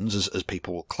contradictions, as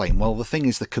people will claim, well, the thing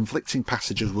is the conflicting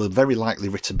passages were very likely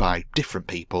written by different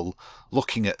people,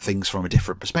 looking at things from a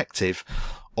different perspective,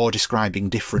 or describing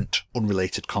different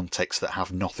unrelated contexts that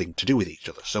have nothing to do with each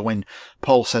other. So when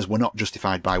Paul says we're not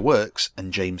justified by works,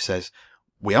 and James says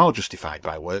we are justified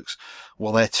by works,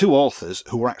 well, they're two authors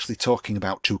who are actually talking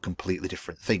about two completely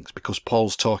different things, because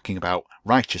Paul's talking about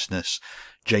righteousness,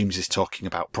 James is talking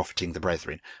about profiting the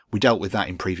brethren. We dealt with that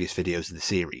in previous videos in the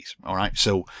series, alright?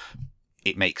 So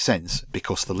it makes sense,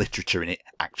 because the literature in it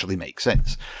actually makes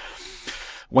sense.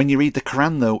 When you read the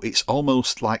Quran, though, it's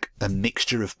almost like a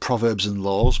mixture of proverbs and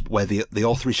laws, where the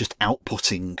author is just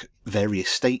outputting various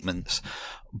statements,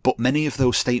 but many of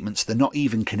those statements, they're not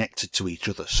even connected to each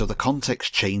other, so the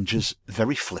context changes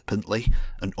very flippantly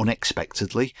and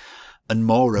unexpectedly, and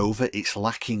moreover, it's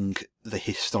lacking the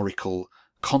historical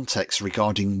context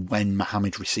regarding when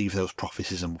Muhammad received those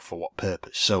prophecies and for what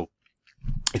purpose. So,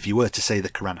 if you were to say the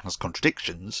Quran has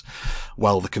contradictions,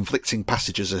 well, the conflicting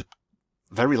passages are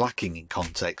very lacking in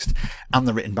context, and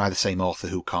they're written by the same author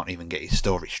who can't even get his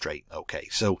story straight. Okay,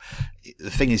 so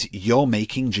the thing is, you're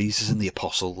making Jesus and the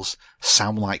apostles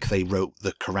sound like they wrote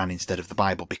the Quran instead of the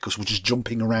Bible, because we're just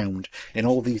jumping around in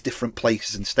all these different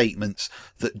places and statements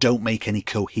that don't make any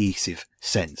cohesive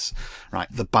sense. Right?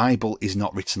 The Bible is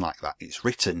not written like that. It's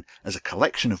written as a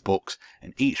collection of books,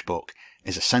 and each book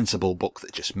is a sensible book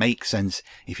that just makes sense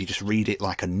if you just read it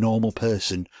like a normal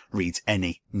person reads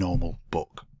any normal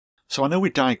book. So I know we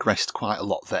digressed quite a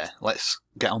lot there. Let's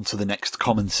get on to the next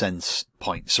common sense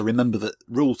point. So remember that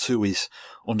rule 2 is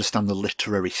understand the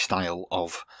literary style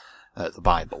of the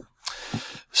Bible.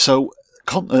 So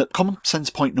common sense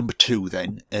point number 2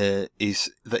 then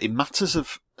is that in matters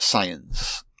of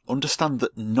science, understand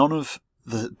that none of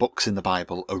the books in the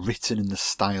Bible are written in the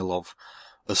style of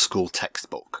a school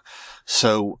textbook.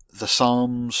 So the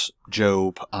Psalms,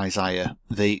 Job, Isaiah,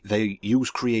 they use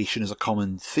creation as a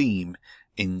common theme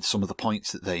in some of the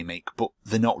points that they make, but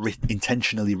they're not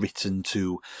intentionally written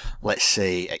to, let's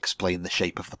say, explain the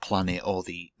shape of the planet or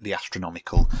the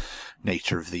astronomical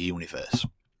nature of the universe.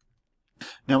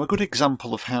 Now, a good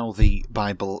example of how the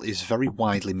Bible is very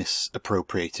widely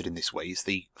misappropriated in this way is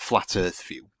the flat earth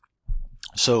view.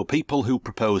 So people who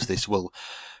propose this will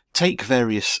take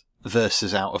various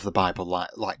verses out of the Bible,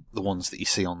 like the ones that you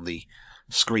see on the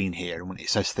screen here, and when it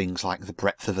says things like the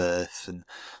breadth of earth and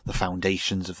the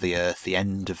foundations of the earth, the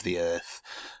end of the earth,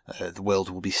 the world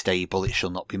will be stable, it shall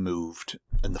not be moved,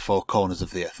 and the four corners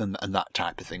of the earth, and that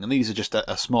type of thing. And these are just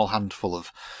a small handful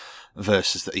of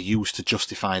verses that are used to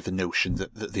justify the notion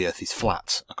that the earth is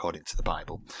flat, according to the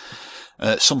Bible.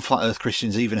 Some flat earth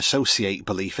Christians even associate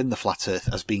belief in the flat earth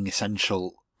as being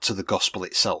essential to the gospel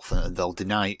itself, and they'll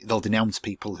denounce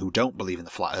people who don't believe in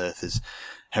the flat earth as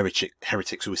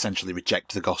heretics who essentially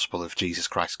reject the gospel of Jesus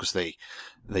Christ because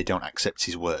they don't accept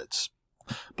his words.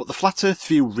 But the flat earth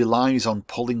view relies on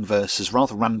pulling verses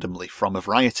rather randomly from a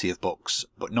variety of books,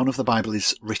 but none of the Bible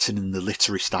is written in the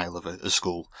literary style of a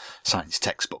school science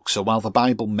textbook. So while the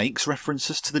Bible makes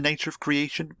references to the nature of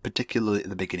creation, particularly at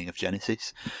the beginning of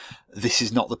Genesis, this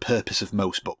is not the purpose of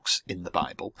most books in the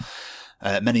Bible.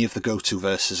 Many of the go-to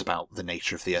verses about the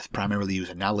nature of the earth primarily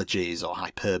use analogies or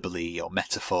hyperbole or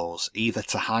metaphors, either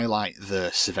to highlight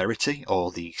the severity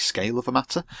or the scale of a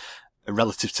matter,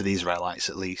 relative to the Israelites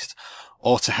at least,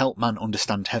 or to help man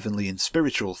understand heavenly and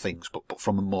spiritual things, but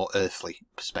from a more earthly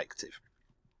perspective.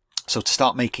 So to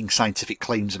start making scientific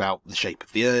claims about the shape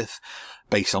of the earth,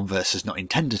 based on verses not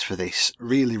intended for this,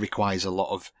 really requires a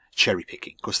lot of cherry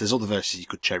picking, because there's other verses you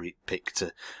could cherry pick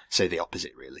to say the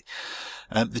opposite, really.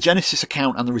 The Genesis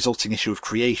account and the resulting issue of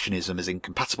creationism as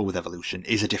incompatible with evolution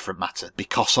is a different matter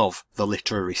because of the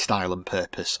literary style and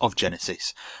purpose of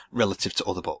Genesis relative to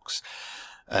other books.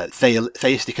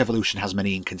 Theistic evolution has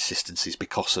many inconsistencies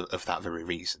because of that very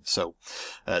reason. So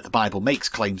the Bible makes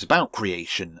claims about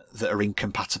creation that are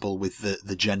incompatible with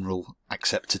the general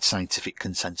accepted scientific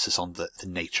consensus on the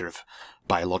nature of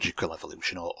biological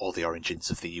evolution or the origins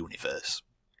of the universe.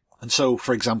 And so,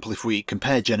 for example, if we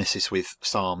compare Genesis with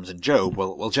Psalms and Job,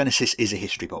 well, Genesis is a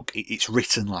history book. It's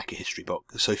written like a history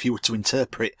book. So if you were to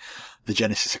interpret the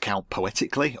Genesis account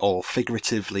poetically or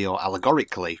figuratively or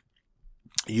allegorically,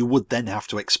 you would then have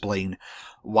to explain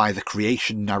why the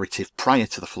creation narrative prior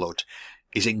to the flood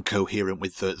is incoherent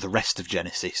with the rest of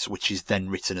Genesis, which is then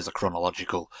written as a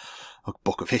chronological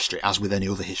book of history, as with any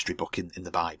other history book in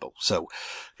the Bible. So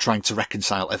trying to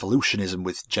reconcile evolutionism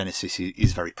with Genesis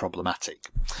is very problematic.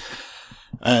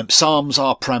 Psalms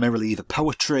are primarily either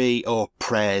poetry or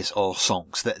prayers or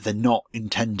songs. They're not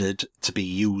intended to be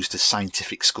used as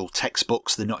scientific school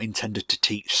textbooks. They're not intended to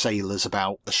teach sailors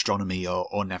about astronomy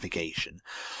or navigation.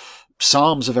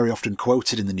 Psalms are very often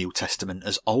quoted in the New Testament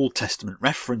as Old Testament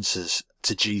references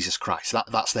to Jesus Christ.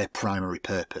 That's their primary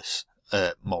purpose,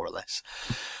 more or less.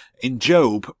 In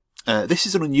Job, this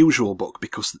is an unusual book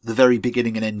because the very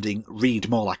beginning and ending read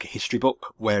more like a history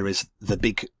book, whereas the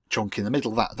big chunk in the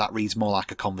middle, that reads more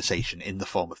like a conversation in the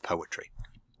form of poetry.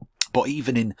 But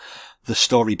even in the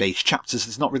story-based chapters,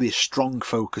 there's not really a strong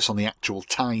focus on the actual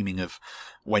timing of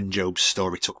when Job's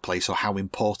story took place or how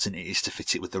important it is to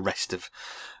fit it with the rest of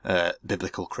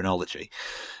biblical chronology.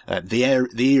 The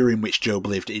era in which Job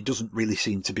lived, it doesn't really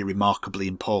seem to be remarkably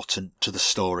important to the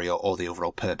story or the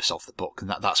overall purpose of the book,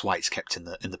 and that's why it's kept in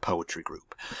the poetry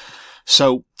group.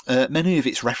 So many of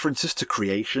its references to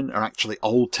creation are actually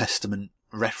Old Testament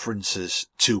references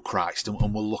to Christ,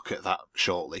 and we'll look at that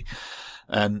shortly.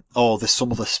 Or there's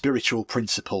some other spiritual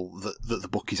principle that the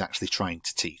book is actually trying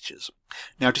to teach us.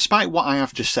 Now, despite what I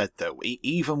have just said, though,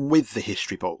 even with the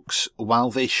history books, while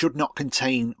they should not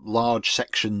contain large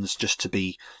sections just to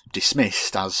be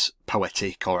dismissed as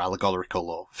poetic or allegorical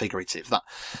or figurative,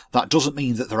 that doesn't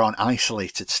mean that there aren't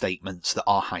isolated statements that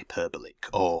are hyperbolic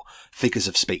or figures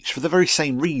of speech, for the very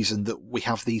same reason that we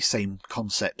have these same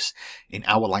concepts in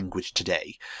our language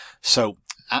today. So,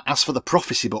 as for the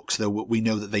prophecy books, though, we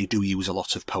know that they do use a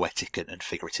lot of poetic and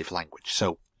figurative language.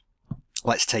 So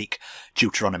let's take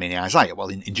Deuteronomy and Isaiah. Well,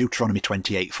 in Deuteronomy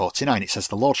 28:49, it says,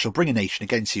 "The Lord shall bring a nation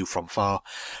against you from far,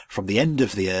 from the end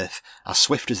of the earth, as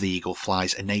swift as the eagle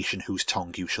flies, a nation whose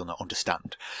tongue you shall not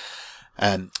understand."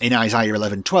 In Isaiah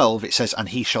 11:12, it says, "And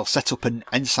he shall set up an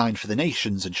ensign for the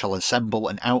nations, and shall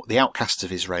assemble the outcasts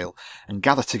of Israel, and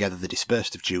gather together the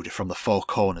dispersed of Judah from the four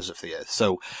corners of the earth."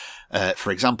 So,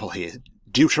 for example here,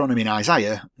 Deuteronomy and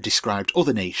Isaiah described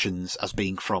other nations as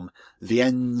being from the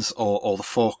ends or the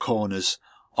four corners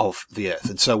of the earth.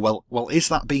 And so, well, is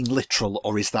that being literal,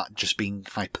 or is that just being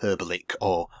hyperbolic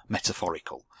or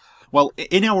metaphorical? Well,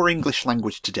 in our English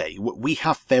language today, we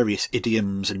have various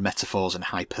idioms and metaphors and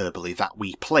hyperbole that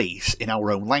we place in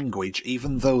our own language,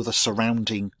 even though the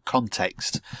surrounding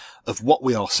context of what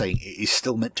we are saying is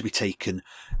still meant to be taken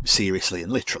seriously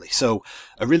and literally. So,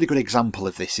 a really good example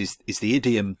of this is the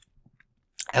idiom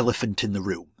elephant in the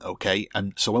room, okay?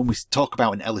 And so when we talk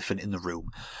about an elephant in the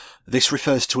room, this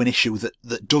refers to an issue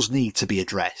that does need to be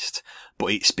addressed,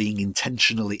 but it's being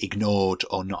intentionally ignored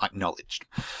or not acknowledged.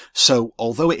 So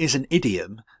although it is an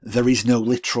idiom, there is no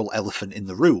literal elephant in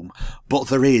the room, but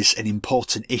there is an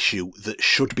important issue that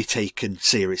should be taken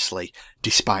seriously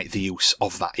despite the use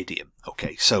of that idiom,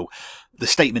 okay? So the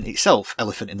statement itself,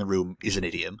 elephant in the room, is an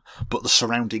idiom, but the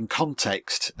surrounding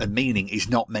context and meaning is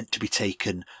not meant to be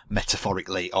taken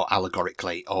metaphorically or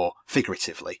allegorically or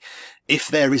figuratively. If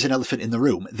there is an elephant in the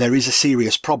room, there is a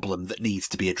serious problem that needs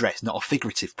to be addressed, not a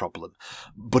figurative problem,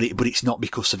 but it's not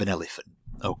because of an elephant.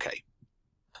 Okay.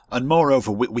 And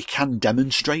moreover, we can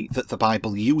demonstrate that the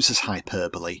Bible uses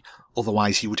hyperbole,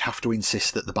 otherwise you would have to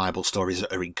insist that the Bible stories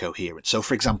are incoherent. So,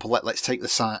 for example, let's take the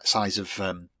size of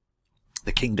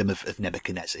the kingdom of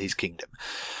Nebuchadnezzar, his kingdom.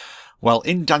 Well,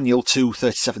 in Daniel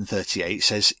 2:37-38 it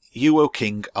says, "You, O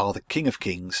king, are the king of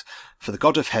kings, for the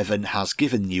God of heaven has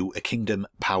given you a kingdom,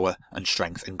 power, and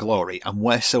strength, and glory, and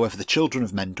wheresoever the children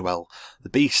of men dwell, the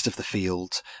beasts of the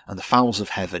field, and the fowls of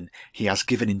heaven, he has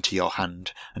given into your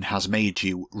hand, and has made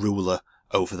you ruler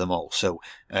over them all." So,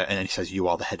 and he says, "You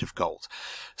are the head of gold."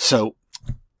 So,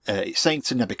 it's saying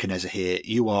to Nebuchadnezzar here,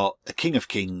 you are a king of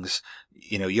kings,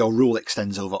 you know, your rule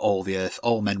extends over all the earth,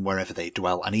 all men wherever they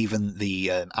dwell, and even the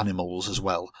animals as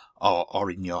well are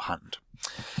in your hand.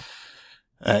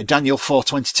 Daniel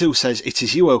 4:22 says, "It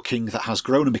is you, O king, that has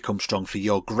grown and become strong, for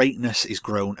your greatness is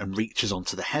grown and reaches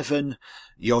unto the heaven.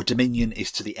 Your dominion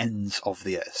is to the ends of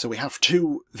the earth." So we have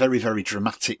two very, very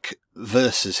dramatic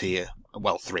verses here.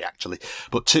 Well, three actually,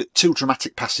 but two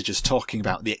dramatic passages talking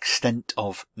about the extent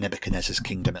of Nebuchadnezzar's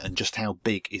kingdom and just how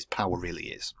big his power really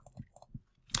is.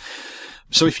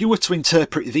 So if you were to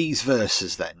interpret these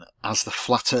verses then as the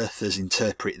flat earthers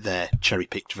interpret their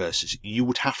cherry-picked verses, you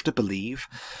would have to believe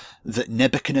that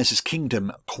Nebuchadnezzar's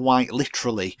kingdom quite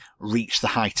literally reached the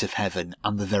height of heaven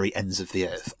and the very ends of the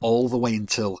earth, all the way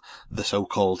until the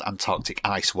so-called Antarctic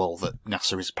ice wall that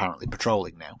NASA is apparently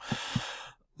patrolling now.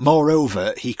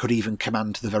 Moreover, he could even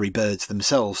command the very birds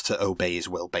themselves to obey his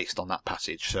will based on that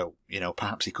passage. So,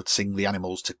 perhaps he could sing the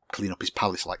animals to clean up his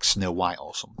palace like Snow White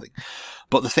or something.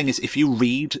 But the thing is, if you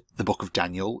read the book of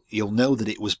Daniel, you'll know that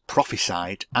it was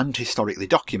prophesied and historically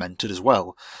documented as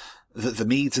well, that the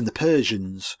Medes and the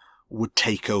Persians would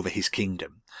take over his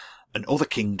kingdom, and other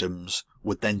kingdoms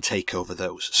would then take over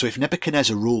those. So if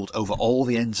Nebuchadnezzar ruled over all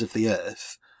the ends of the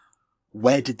earth,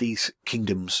 where did these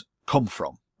kingdoms come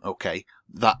from? Okay,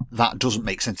 that doesn't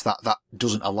make sense. That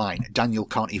doesn't align. Daniel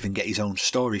can't even get his own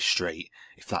story straight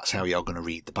if that's how you're going to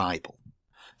read the Bible.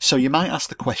 So you might ask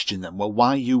the question then, well,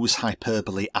 why use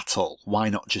hyperbole at all? Why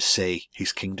not just say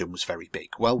his kingdom was very big?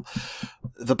 Well,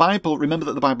 remember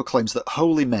that the Bible claims that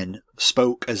holy men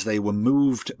spoke as they were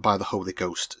moved by the Holy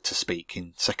Ghost to speak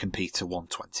in 2 Peter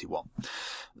 1:21.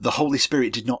 The Holy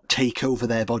Spirit did not take over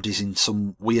their bodies in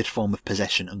some weird form of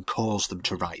possession and cause them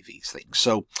to write these things.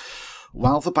 So,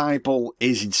 while the Bible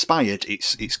is inspired,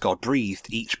 it's God-breathed,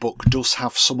 each book does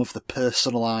have some of the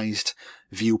personalised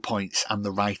viewpoints and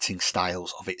the writing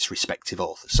styles of its respective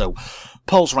authors. So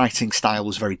Paul's writing style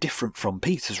was very different from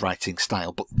Peter's writing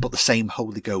style, but the same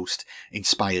Holy Ghost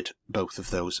inspired both of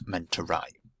those men to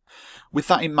write. With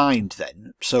that in mind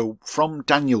then, so from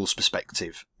Daniel's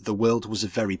perspective, the world was a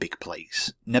very big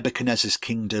place. Nebuchadnezzar's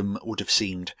kingdom would have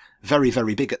seemed very,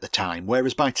 very big at the time,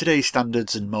 whereas by today's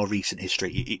standards and more recent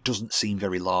history, it doesn't seem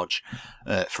very large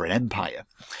for an empire.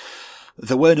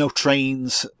 There were no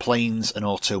trains, planes and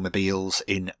automobiles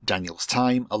in Daniel's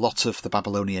time. A lot of the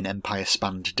Babylonian Empire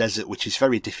spanned desert, which is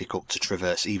very difficult to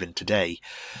traverse even today.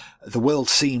 The world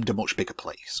seemed a much bigger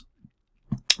place.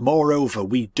 Moreover,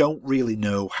 we don't really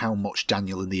know how much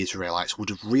Daniel and the Israelites would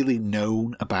have really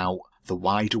known about the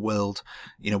wider world.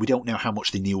 We don't know how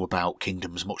much they knew about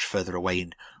kingdoms much further away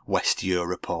in West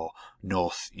Europe or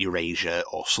North Eurasia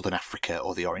or Southern Africa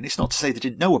or the Orient. It's not to say they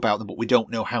didn't know about them, but we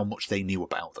don't know how much they knew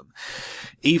about them.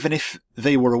 Even if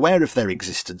they were aware of their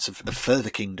existence of further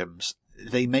kingdoms,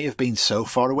 they may have been so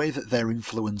far away that their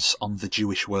influence on the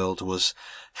Jewish world was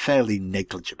fairly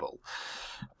negligible.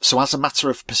 So as a matter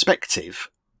of perspective,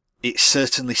 it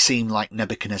certainly seemed like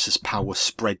Nebuchadnezzar's power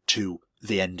spread to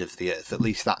the end of the earth. At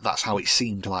least that's how it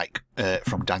seemed like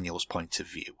from Daniel's point of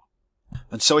view.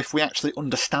 And so if we actually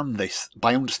understand this,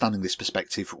 by understanding this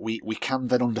perspective, we can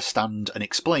then understand and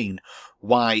explain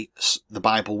why the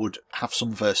Bible would have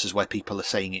some verses where people are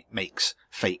saying it makes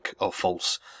fake or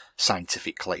false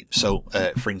scientific claims. So,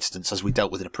 for instance, as we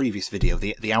dealt with in a previous video,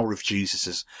 the hour of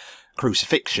Jesus'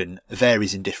 crucifixion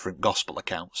varies in different gospel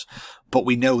accounts, but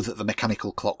we know that the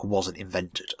mechanical clock wasn't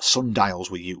invented.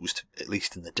 Sundials were used, at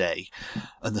least in the day,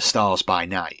 and the stars by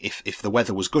night. If the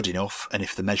weather was good enough, and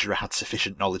if the measurer had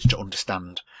sufficient knowledge to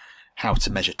understand how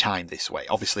to measure time this way.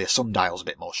 Obviously a sundial's a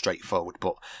bit more straightforward,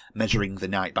 but measuring the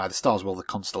night by the stars, well, the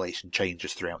constellation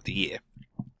changes throughout the year.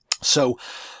 So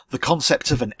the concept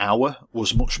of an hour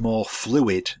was much more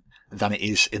fluid than it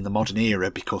is in the modern era,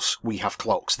 because we have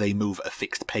clocks. They move at a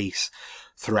fixed pace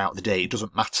throughout the day. It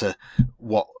doesn't matter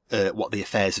what the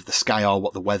affairs of the sky are,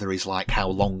 what the weather is like, how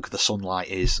long the sunlight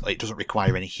is. It doesn't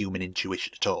require any human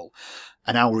intuition at all.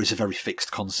 An hour is a very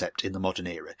fixed concept in the modern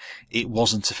era. It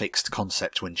wasn't a fixed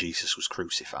concept when Jesus was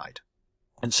crucified.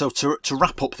 And so to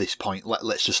wrap up this point,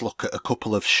 let's just look at a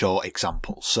couple of short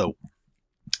examples. So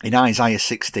in Isaiah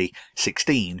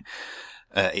 60:16,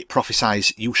 it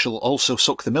prophesies, "You shall also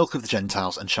suck the milk of the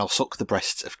Gentiles, and shall suck the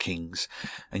breasts of kings.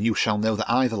 And you shall know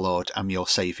that I, the Lord, am your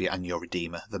Saviour and your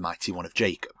Redeemer, the Mighty One of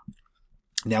Jacob."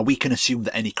 Now, we can assume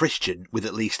that any Christian with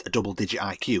at least a double-digit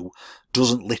IQ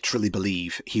doesn't literally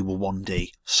believe he will one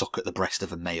day suck at the breast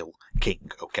of a male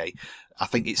king, okay? I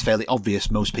think it's fairly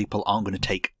obvious most people aren't going to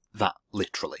take that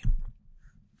literally.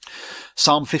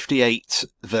 Psalm 58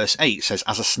 verse 8 says,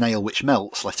 "As a snail which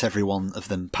melts, let every one of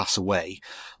them pass away,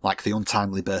 like the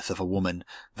untimely birth of a woman,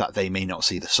 that they may not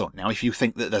see the sun." Now, if you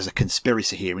think that there's a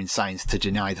conspiracy here in science to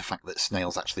deny the fact that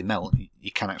snails actually melt,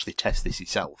 you can actually test this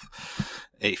yourself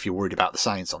if you're worried about the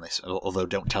science on this, although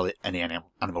don't tell it any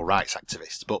animal rights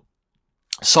activists. But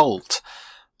salt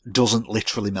doesn't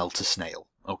literally melt a snail,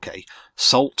 okay?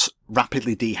 Salt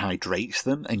rapidly dehydrates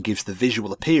them and gives the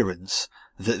visual appearance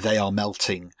that they are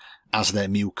melting as their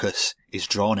mucus is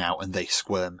drawn out and they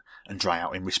squirm and dry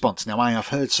out in response. Now, I have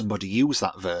heard somebody use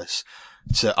that verse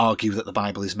to argue that the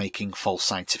Bible is making false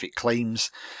scientific claims.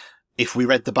 If we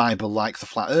read the Bible like the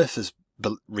flat earthers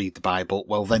read the Bible,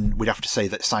 well then we'd have to say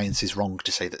that science is wrong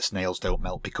to say that snails don't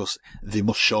melt, because they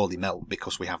must surely melt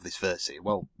because we have this verse here.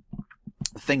 Well,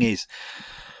 the thing is,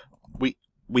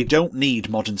 we don't need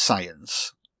modern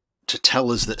science to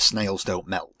tell us that snails don't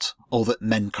melt, or that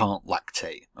men can't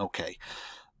lactate, okay?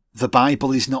 The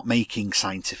Bible is not making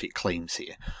scientific claims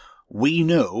here. We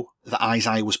know that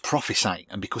Isaiah was prophesying,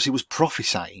 and because he was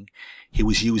prophesying, he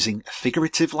was using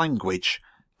figurative language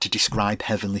to describe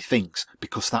heavenly things,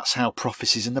 because that's how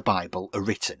prophecies in the Bible are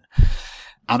written.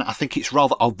 And I think it's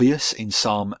rather obvious in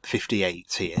Psalm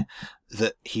 58 here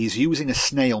that he is using a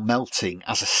snail melting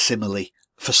as a simile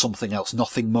for something else,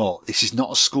 nothing more. This is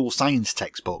not a school science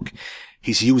textbook.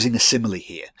 He's using a simile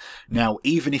here. Now,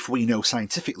 even if we know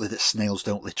scientifically that snails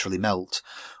don't literally melt,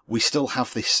 we still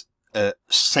have this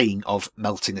saying of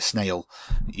melting a snail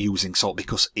using salt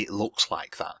because it looks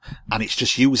like that. And it's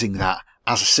just using that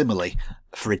as a simile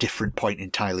for a different point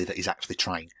entirely that he's actually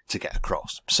trying to get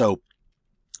across. So,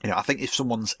 I think if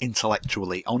someone's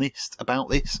intellectually honest about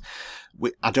this,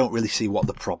 I don't really see what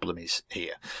the problem is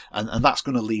here. And that's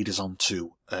going to lead us on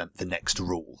to the next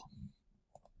rule.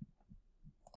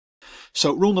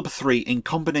 So rule number 3, in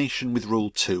combination with rule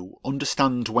 2,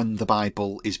 understand when the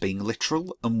Bible is being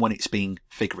literal and when it's being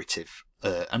figurative.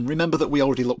 And remember that we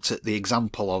already looked at the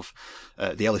example of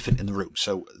the elephant in the room.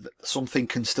 So something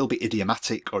can still be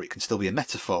idiomatic, or it can still be a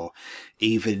metaphor,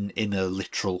 even in a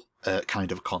literal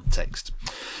kind of context.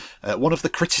 One of the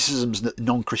criticisms that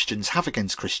non-Christians have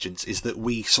against Christians is that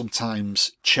we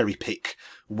sometimes cherry pick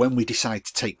when we decide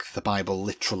to take the Bible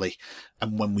literally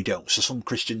and when we don't. So some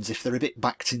Christians, if they're a bit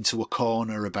backed into a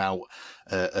corner about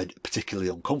a particularly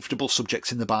uncomfortable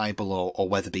subjects in the Bible, or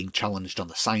whether being challenged on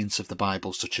the science of the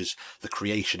Bible, such as the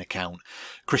creation account,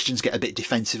 Christians get a bit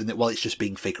defensive and that, well, it's just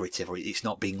being figurative, or it's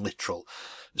not being literal.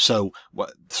 So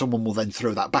someone will then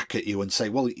throw that back at you and say,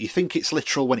 well, you think it's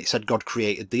literal when it said God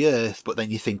created the earth, but then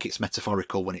you think it's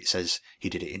metaphorical when it says he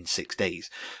did it in 6 days.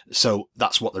 So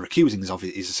that's what they're accusing us of,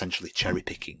 is essentially cherry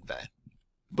picking there.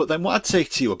 But then what I'd say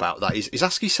to you about that is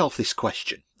ask yourself this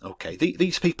question. Okay,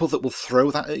 these people that will throw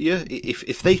that at you,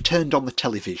 if they turned on the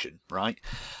television, right,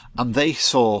 and they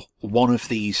saw one of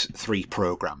these 3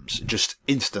 programs, just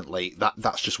instantly,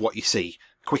 that's just what you see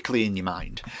quickly in your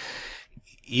mind,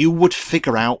 you would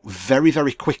figure out very,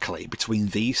 very quickly between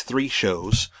these 3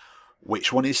 shows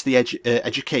which one is the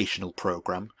educational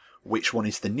program, which one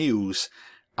is the news,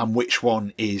 and which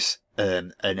one is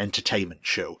an entertainment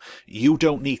show. You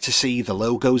don't need to see the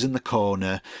logos in the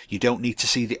corner, you don't need to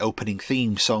see the opening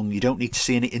theme song, you don't need to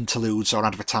see any interludes or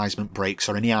advertisement breaks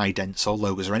or any idents or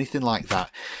logos or anything like that.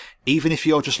 Even if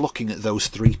you're just looking at those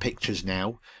 3 pictures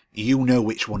now, you know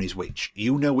which one is which.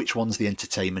 You know which one's the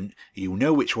entertainment, you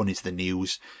know which one is the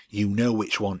news, you know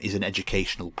which one is an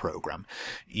educational program.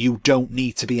 You don't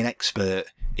need to be an expert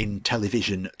in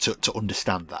television to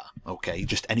understand that, okay?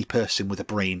 Just any person with a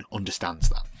brain understands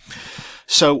that.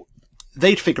 So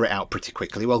they'd figure it out pretty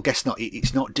quickly. Well, guess not.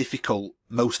 It's not difficult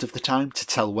most of the time to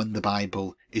tell when the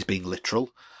Bible is being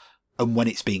literal and when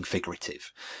it's being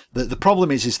figurative. The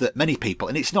problem is that many people,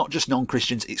 and it's not just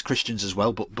non-Christians, it's Christians as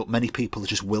well, but many people are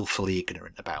just willfully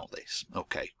ignorant about this,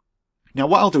 okay? Now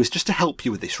what I'll do is, just to help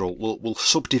you with this rule, we'll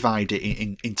subdivide it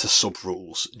into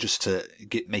sub-rules, just to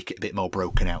make it a bit more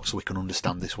broken out so we can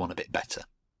understand this one a bit better.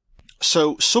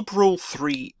 So sub-rule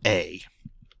 3A,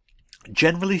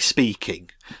 generally speaking,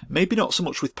 maybe not so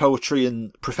much with poetry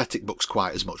and prophetic books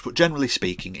quite as much, but generally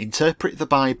speaking, interpret the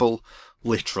Bible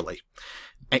literally,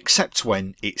 except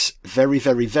when it's very,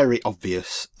 very, very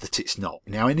obvious that it's not.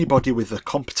 Now, anybody with a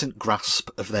competent grasp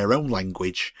of their own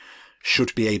language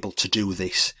should be able to do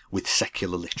this with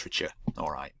secular literature.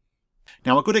 Alright.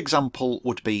 Now, a good example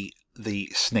would be the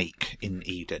snake in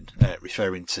Eden,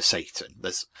 referring to Satan.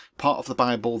 There's part of the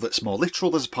Bible that's more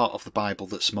literal, there's a part of the Bible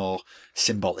that's more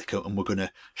symbolic, and we're going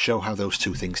to show how those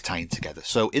 2 things tie in together.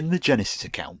 So in the Genesis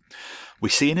account, we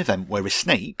see an event where a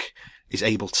snake is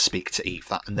able to speak to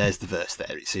Eve. And there's the verse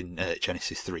there, it's in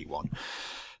Genesis 3:1.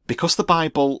 Because the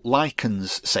Bible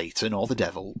likens Satan, or the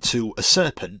devil, to a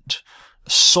serpent,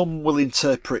 some will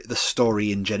interpret the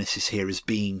story in Genesis here as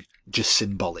being just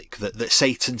symbolic, that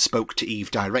Satan spoke to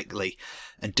Eve directly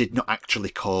and did not actually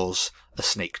cause a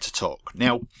snake to talk.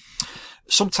 Now,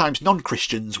 sometimes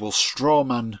non-Christians will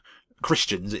strawman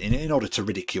Christians in order to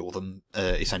ridicule them,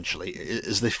 essentially,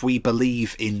 as if we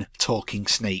believe in talking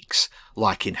snakes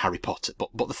like in Harry Potter.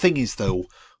 But the thing is, though,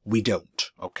 we don't,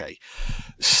 okay?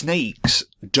 Snakes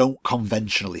don't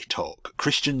conventionally talk.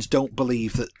 Christians don't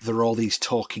believe that there are all these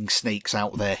talking snakes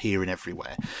out there, here and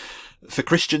everywhere. For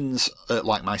Christians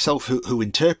like myself who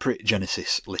interpret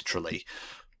Genesis literally,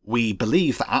 we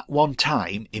believe that at one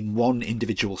time, in one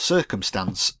individual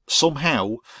circumstance,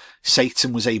 somehow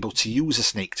Satan was able to use a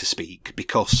snake to speak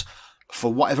because,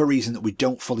 for whatever reason that we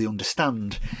don't fully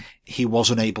understand, he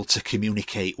was unable to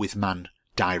communicate with man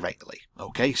directly.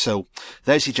 Okay, so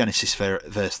there's your Genesis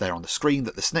verse there on the screen,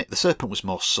 that the serpent was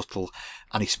more subtle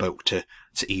and he spoke to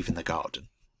Eve in the garden.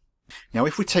 Now,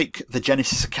 if we take the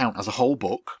Genesis account as a whole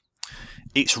book,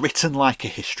 it's written like a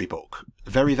history book,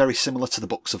 very, very similar to the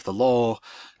books of the law,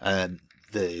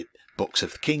 the books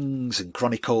of Kings and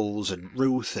Chronicles and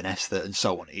Ruth and Esther and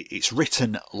so on. It's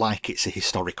written like it's a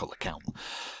historical account.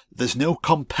 There's no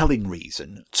compelling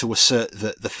reason to assert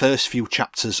that the first few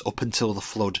chapters up until the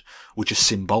flood were just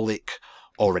symbolic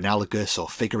or analogous or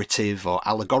figurative or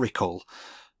allegorical,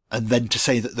 and then to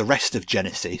say that the rest of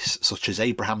Genesis, such as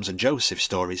Abraham's and Joseph's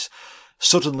stories,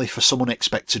 suddenly for some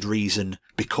unexpected reason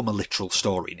become a literal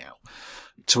story now.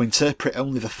 To interpret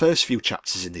only the first few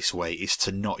chapters in this way is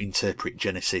to not interpret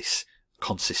Genesis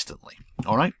consistently.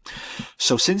 Alright?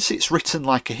 So since it's written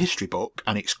like a history book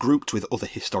and it's grouped with other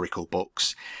historical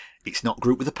books, it's not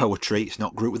grouped with the poetry, it's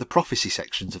not grouped with the prophecy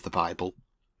sections of the Bible,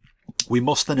 we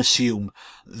must then assume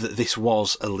that this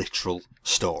was a literal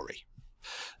story.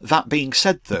 That being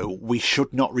said though, we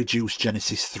should not reduce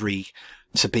Genesis 3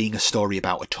 to being a story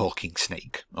about a talking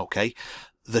snake, okay?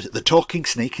 The talking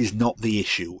snake is not the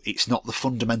issue, it's not the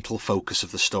fundamental focus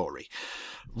of the story.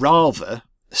 Rather,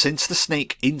 since the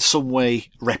snake in some way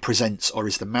represents or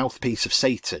is the mouthpiece of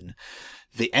Satan,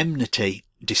 the enmity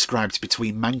described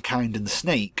between mankind and the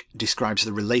snake describes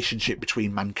the relationship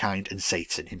between mankind and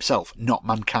Satan himself, not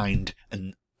mankind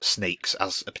and snakes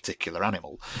as a particular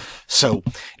animal. So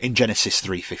in Genesis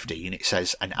 3:15 it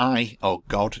says, "And I, or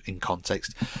God in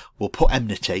context, will put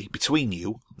enmity between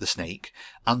you, the snake,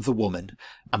 and the woman,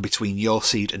 and between your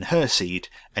seed and her seed,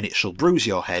 and it shall bruise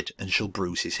your head and shall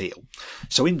bruise his heel."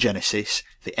 So in Genesis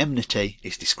the enmity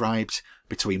is described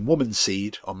between woman's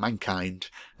seed, or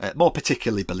mankind, more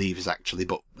particularly believers actually,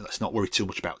 but let's not worry too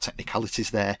much about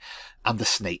technicalities there, and the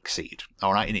snake seed.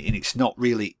 Alright, and it's not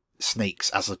really snakes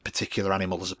as a particular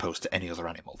animal as opposed to any other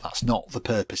animal. That's not the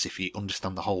purpose if you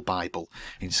understand the whole Bible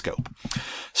in scope.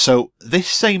 So this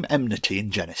same enmity in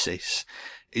Genesis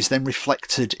is then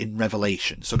reflected in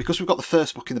Revelation. So because we've got the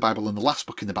first book in the Bible and the last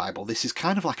book in the Bible, this is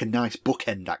kind of like a nice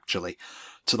bookend actually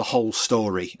to the whole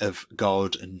story of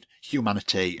God and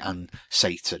humanity and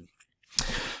Satan.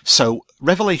 So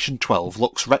Revelation 12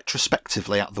 looks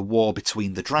retrospectively at the war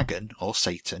between the dragon, or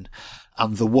Satan,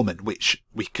 and the woman, which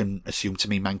we can assume to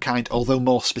mean mankind, although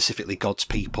more specifically God's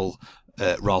people,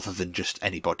 rather than just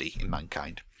anybody in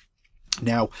mankind.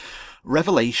 Now,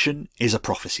 Revelation is a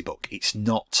prophecy book. It's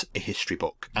not a history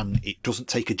book, and it doesn't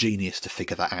take a genius to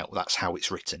figure that out. That's how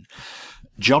it's written.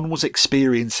 John was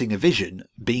experiencing a vision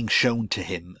being shown to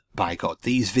him by God.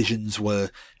 These visions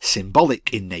were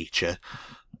symbolic in nature,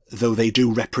 though they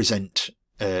do represent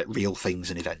real things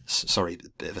and events. Sorry, a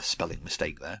bit of a spelling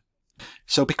mistake there.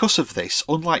 So because of this,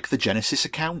 unlike the Genesis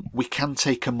account, we can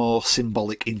take a more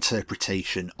symbolic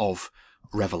interpretation of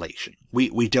Revelation.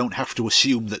 We don't have to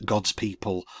assume that God's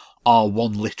people are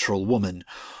one literal woman,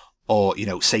 or, you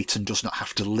know, Satan does not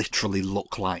have to literally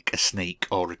look like a snake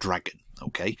or a dragon.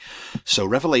 Okay, so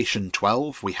Revelation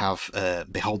 12, we have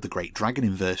behold the great dragon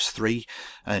in verse 3,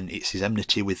 and it's his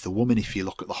enmity with the woman if you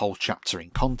look at the whole chapter in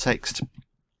context.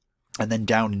 And then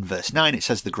down in verse 9 it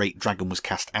says the great dragon was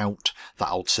cast out,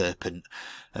 that old serpent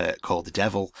called the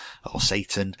devil or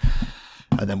Satan.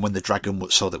 And then when the dragon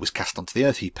saw that was cast onto the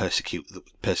earth, he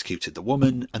persecuted the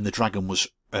woman, and the dragon was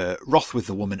wroth with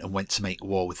the woman and went to make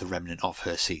war with the remnant of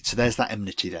her seed. So there's that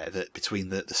enmity there, that between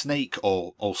the snake,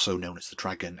 or also known as the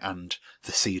dragon, and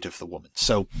the seed of the woman.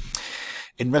 So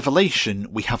in Revelation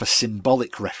we have a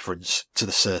symbolic reference to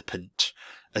the serpent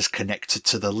as connected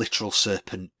to the literal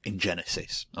serpent in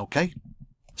Genesis. Okay?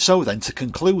 So then, to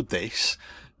conclude this,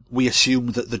 we assume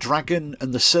that the dragon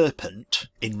and the serpent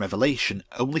in Revelation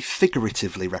only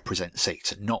figuratively represent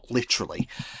Satan, not literally.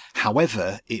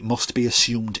 However, it must be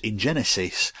assumed in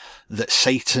Genesis that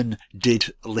Satan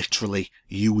did literally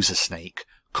use a snake,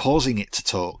 causing it to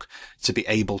talk, to be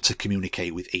able to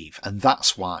communicate with Eve. And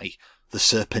that's why the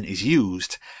serpent is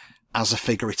used as a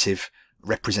figurative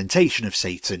representation of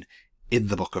Satan in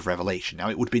the book of Revelation. Now,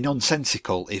 it would be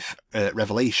nonsensical if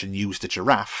Revelation used a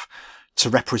giraffe to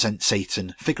represent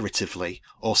Satan figuratively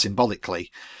or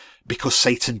symbolically, because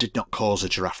Satan did not cause a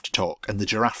giraffe to talk, and the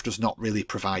giraffe does not really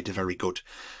provide a very good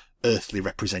earthly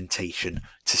representation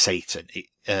to Satan.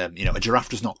 You know, a giraffe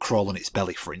does not crawl on its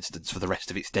belly, for instance, for the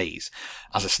rest of its days,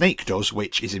 as a snake does,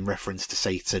 which is in reference to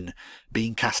Satan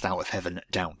being cast out of heaven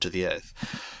down to the earth.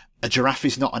 A giraffe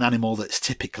is not an animal that's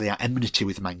typically at enmity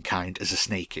with mankind as a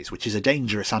snake is, which is a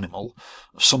dangerous animal,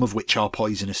 some of which are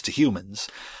poisonous to humans.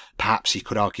 Perhaps you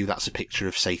could argue that's a picture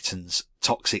of Satan's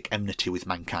toxic enmity with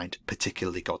mankind,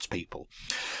 particularly God's people.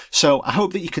 So I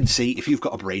hope that you can see, if you've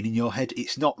got a brain in your head,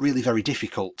 it's not really very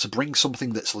difficult to bring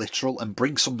something that's literal and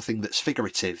bring something that's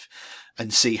figurative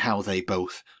and see how they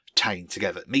both tie in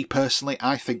together. Me personally,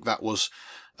 I think that was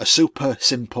a super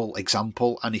simple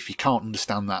example, and if you can't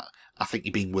understand that, I think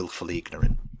you're being willfully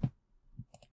ignorant.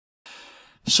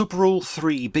 Sub-rule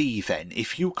 3b then,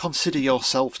 if you consider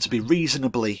yourself to be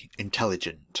reasonably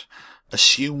intelligent,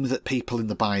 assume that people in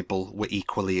the Bible were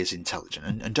equally as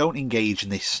intelligent, and don't engage in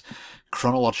this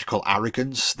chronological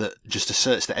arrogance that just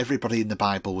asserts that everybody in the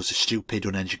Bible was a stupid,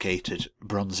 uneducated,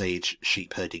 Bronze Age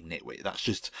sheep-herding nitwit. That's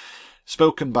just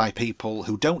spoken by people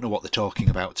who don't know what they're talking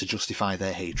about to justify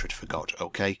their hatred for God,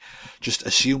 okay? Just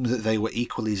assume that they were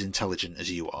equally as intelligent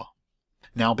as you are.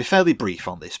 Now, I'll be fairly brief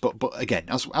on this, but again,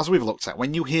 as we've looked at,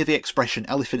 when you hear the expression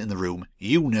elephant in the room,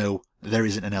 you know there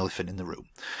isn't an elephant in the room.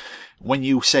 When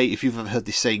you say, if you've ever heard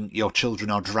this saying, your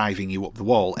children are driving you up the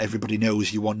wall, everybody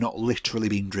knows you are not literally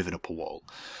being driven up a wall.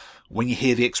 When you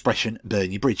hear the expression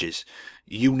burn your bridges,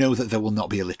 you know that there will not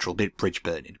be a literal bridge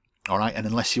burning. Alright, and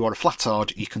unless you are a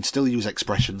flathard, you can still use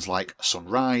expressions like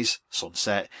sunrise,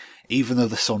 sunset, even though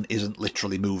the sun isn't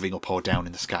literally moving up or down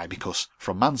in the sky, because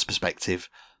from man's perspective,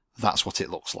 that's what it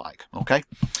looks like, okay?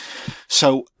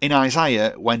 So, in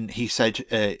Isaiah, when he said,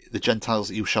 the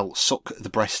Gentiles, you shall suck the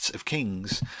breasts of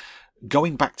kings,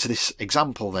 going back to this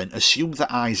example then, assume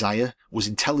that Isaiah was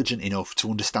intelligent enough to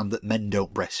understand that men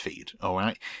don't breastfeed,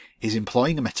 alright? He's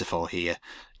employing a metaphor here,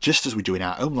 just as we do in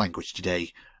our own language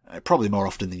today, probably more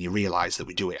often than you realise that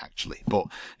we do it actually, but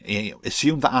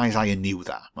assume that Isaiah knew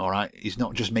that, alright? He's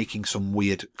not just making some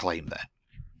weird claim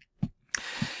there.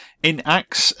 In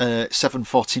Acts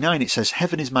 7:49 it says,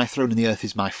 heaven is my throne and the earth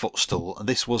is my footstool, and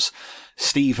this was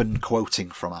Stephen quoting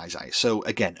from Isaiah. So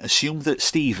again, assume that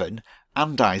Stephen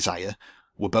and Isaiah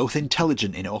were both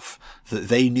intelligent enough that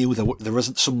they knew there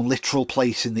wasn't some literal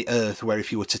place in the earth where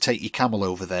if you were to take your camel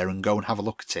over there and go and have a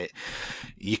look at it,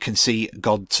 you can see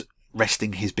God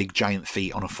resting his big giant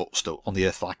feet on a footstool, on the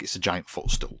earth like it's a giant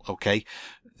footstool, okay?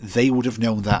 They would have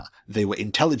known that. They were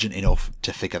intelligent enough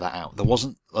to figure that out. There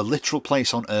wasn't a literal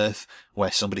place on earth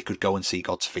where somebody could go and see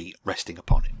God's feet resting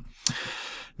upon it.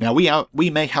 Now, we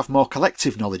may have more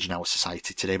collective knowledge in our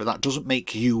society today, but that doesn't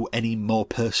make you any more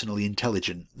personally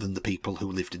intelligent than the people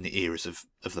who lived in the eras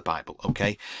of the Bible,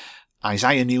 okay?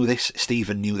 Isaiah knew this,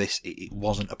 Stephen knew this, it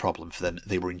wasn't a problem for them.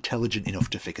 They were intelligent enough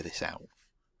to figure this out.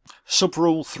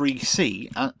 Sub-rule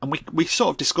 3c, and we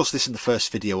sort of discussed this in the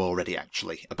first video already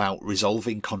actually, about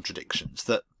resolving contradictions,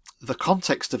 that the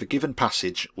context of a given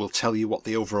passage will tell you what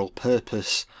the overall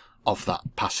purpose of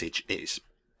that passage is.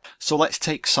 So let's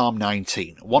take Psalm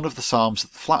 19, one of the psalms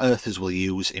that the flat earthers will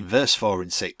use in verse 4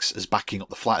 and 6 as backing up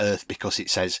the flat earth because it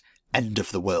says end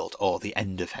of the world or the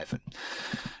end of heaven.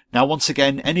 Now, once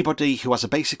again, anybody who has a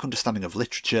basic understanding of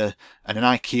literature and an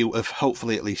IQ of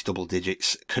hopefully at least double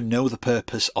digits can know the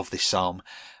purpose of this psalm,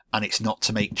 and it's not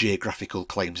to make geographical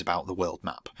claims about the world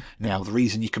map. Now, the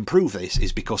reason you can prove this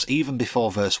is because even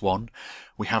before verse 1,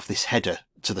 we have this header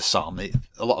to the psalm.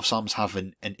 A lot of psalms have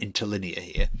an interlinear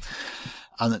here.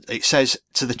 And it says,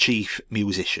 to the chief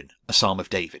musician, a psalm of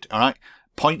David, alright?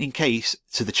 Point in case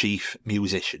to the chief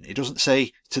musician. It doesn't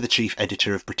say to the chief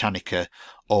editor of Britannica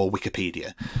or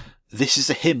Wikipedia. This is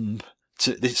a hymn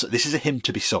this is a hymn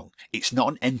to be sung. It's not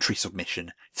an entry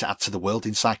submission to add to the World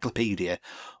Encyclopedia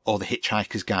or the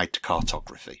Hitchhiker's Guide to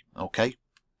Cartography. Okay?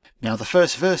 Now the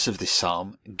first verse of this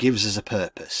psalm gives us a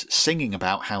purpose, singing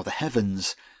about how the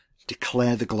heavens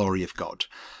declare the glory of God.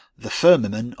 The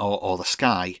firmament, or the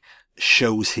sky,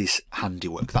 shows his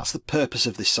handiwork. That's the purpose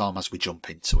of this psalm as we jump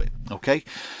into it. Okay?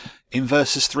 In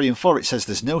verses 3 and 4 it says,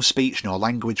 there's no speech nor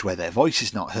language where their voice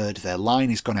is not heard, their line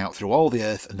is gone out through all the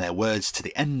earth, and their words to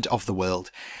the end of the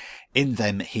world. In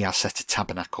them he has set a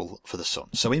tabernacle for the sun.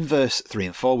 So in verse 3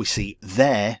 and 4 we see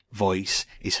their voice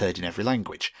is heard in every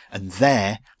language, and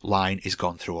their line is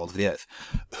gone through all of the earth.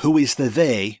 Who is the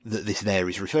they that this there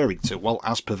is referring to? Well,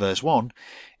 as per verse 1,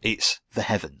 it's the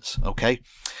heavens, okay?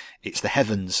 It's the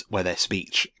heavens where their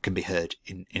speech can be heard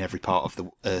in every part of the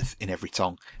earth, in every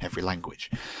tongue, every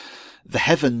language. The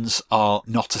heavens are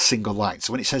not a single line.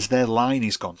 So when it says their line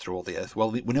is gone through all the earth, well,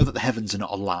 we know that the heavens are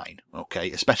not a line,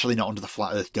 okay? Especially not under the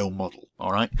flat earth dome model,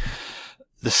 all right?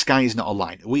 The sky is not a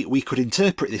line. We could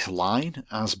interpret this line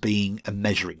as being a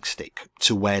measuring stick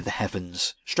to where the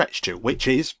heavens stretch to, which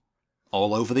is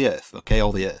all over the earth, okay?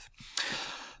 All the earth.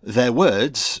 Their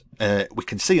words, we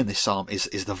can see in this psalm is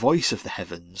the voice of the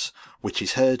heavens, which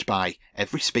is heard by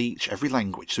every speech, every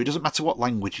language. So it doesn't matter what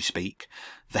language you speak,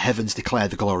 the heavens declare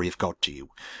the glory of God to you.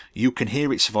 You can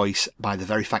hear its voice by the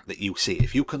very fact that you see it.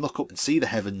 If you can look up and see the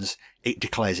heavens, it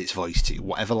declares its voice to you,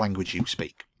 whatever language you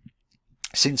speak.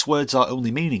 Since words are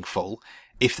only meaningful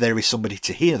if there is somebody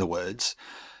to hear the words,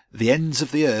 the ends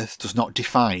of the earth does not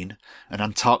define an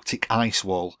Antarctic ice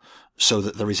wall so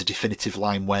that there is a definitive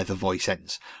line where the voice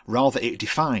ends. Rather, it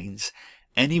defines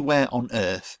anywhere on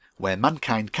earth where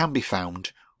mankind can be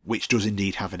found, which does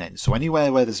indeed have an end. So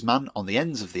anywhere where there's man on the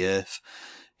ends of the earth,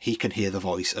 he can hear the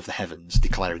voice of the heavens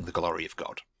declaring the glory of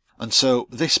God. And so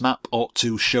this map ought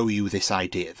to show you this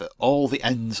idea that all the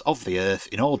ends of the earth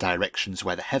in all directions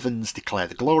where the heavens declare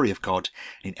the glory of God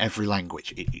in every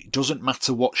language. It doesn't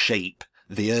matter what shape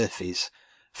the earth is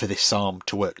for this psalm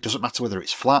to work. It doesn't matter whether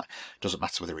it's flat, doesn't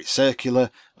matter whether it's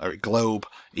circular or a globe,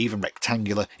 even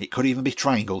rectangular. It could even be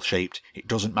triangle shaped. It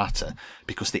doesn't matter,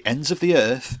 because the ends of the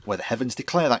earth where the heavens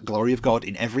declare that glory of God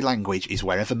in every language is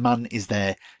wherever man is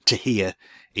there to hear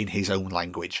in his own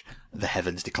language the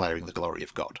heavens declaring the glory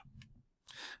of God.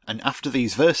 And after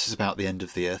these verses about the end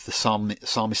of the earth, the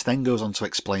psalmist then goes on to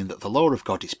explain that the law of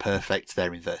God is perfect,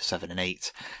 there in verse 7 and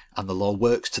 8, and the law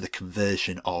works to the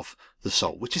conversion of the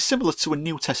soul, which is similar to a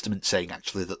New Testament saying,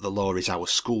 actually, that the law is our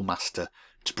schoolmaster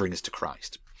to bring us to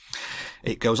Christ.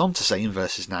 It goes on to say in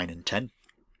verses 9 and 10,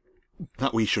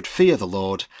 that we should fear the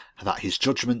Lord, that his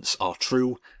judgments are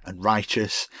true and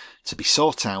righteous, to be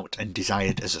sought out and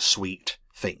desired as a sweet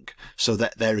thing. So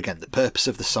that there again, the purpose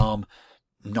of the psalm,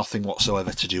 nothing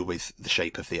whatsoever to do with the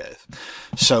shape of the earth.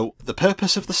 So the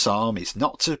purpose of the psalm is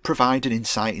not to provide an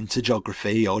insight into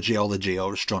geography or geology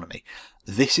or astronomy.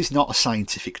 This is not a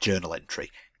scientific journal entry.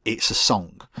 It's a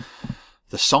song.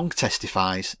 The song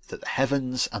testifies that the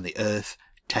heavens and the earth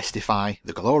testify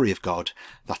the glory of God,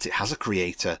 that it has a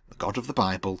creator, the God of the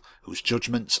Bible, whose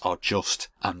judgments are just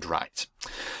and right.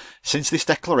 Since this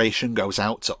declaration goes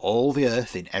out to all the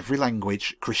earth in every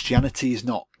language, Christianity is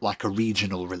not like a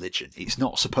regional religion. It's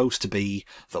not supposed to be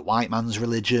the white man's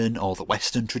religion or the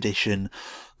Western tradition.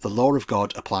 The law of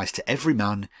God applies to every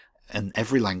man and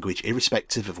every language,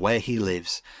 irrespective of where he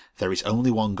lives. There is only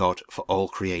one God for all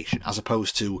creation, as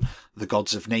opposed to the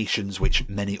gods of nations which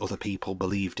many other people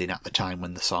believed in at the time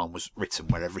when the psalm was written,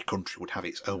 where every country would have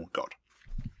its own God.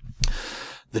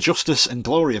 The justice and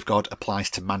glory of God applies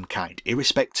to mankind,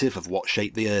 irrespective of what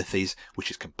shape the earth is,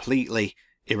 which is completely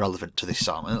irrelevant to this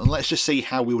psalm. And let's just see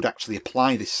how we would actually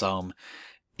apply this psalm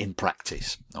in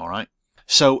practice. All right.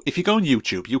 So if you go on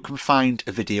YouTube, you can find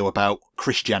a video about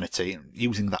Christianity,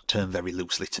 using that term very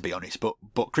loosely, to be honest,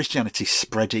 but Christianity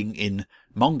spreading in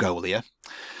Mongolia.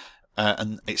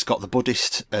 And it's got the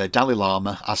Buddhist Dalai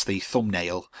Lama as the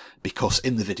thumbnail, because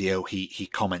in the video he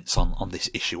comments on this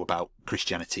issue about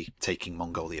Christianity taking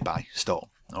Mongolia by storm.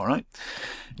 All right.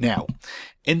 Now,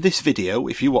 in this video,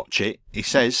 if you watch it, he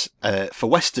says, for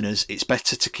Westerners, it's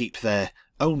better to keep their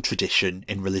own tradition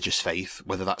in religious faith,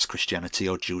 whether that's Christianity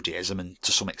or Judaism, and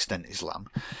to some extent Islam.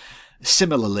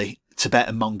 Similarly, Tibet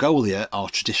and Mongolia are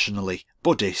traditionally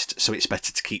Buddhist, so it's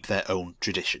better to keep their own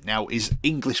tradition. Now, his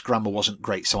English grammar wasn't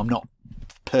great, so I'm not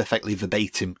perfectly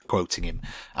verbatim quoting him.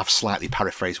 I've slightly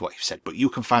paraphrased what he said, but you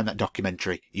can find that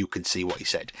documentary, you can see what he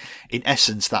said. In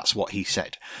essence, that's what he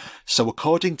said. So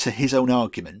according to his own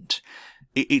argument,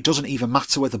 it doesn't even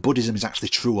matter whether Buddhism is actually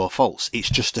true or false. It's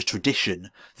just a tradition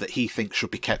that he thinks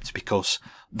should be kept because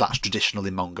that's traditional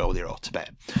in Mongolia or Tibet.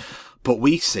 But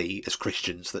we see as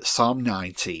Christians that Psalm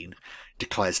 19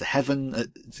 declares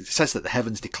says that the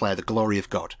heavens declare the glory of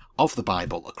God, of the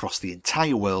Bible, across the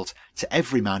entire world, to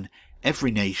every man,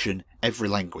 every nation, every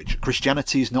language.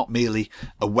 Christianity is not merely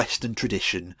a Western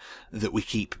tradition that we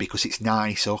keep because it's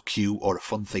nice or cute or a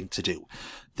fun thing to do.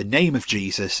 The name of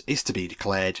Jesus is to be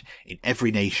declared in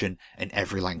every nation and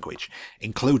every language,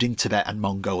 including Tibet and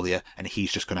Mongolia, and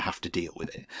he's just going to have to deal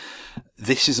with it.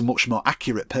 This is a much more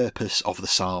accurate purpose of the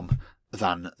psalm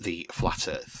than the flat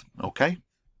earth. Okay?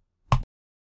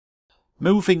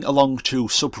 Moving along to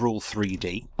subrule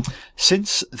 3D,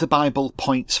 since the Bible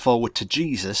points forward to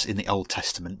Jesus in the Old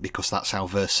Testament, because that's how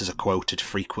verses are quoted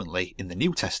frequently in the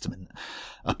New Testament,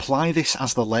 apply this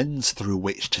as the lens through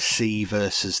which to see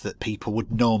verses that people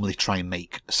would normally try and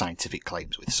make scientific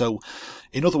claims with. So,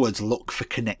 in other words, look for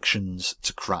connections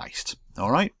to Christ.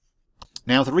 Alright?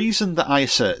 Now, the reason that I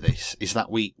assert this is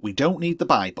that we don't need the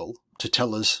Bible to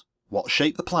tell us what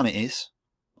shape the planet is,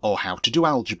 or how to do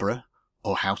algebra,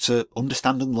 or how to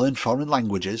understand and learn foreign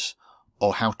languages,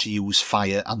 or how to use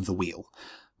fire and the wheel.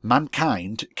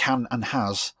 Mankind can and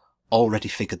has already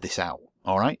figured this out,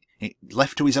 alright?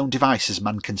 Left to his own devices,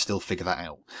 man can still figure that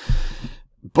out.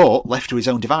 But left to his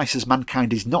own devices,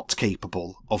 mankind is not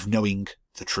capable of knowing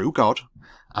the true God,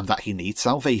 and that he needs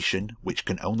salvation, which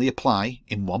can only apply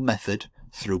in one method,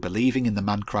 through believing in the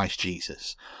man Christ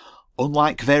Jesus.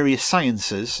 Unlike various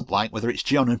sciences, like whether it's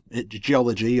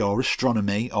geology or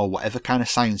astronomy or whatever kind of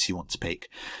science you want to pick,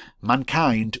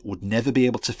 mankind would never be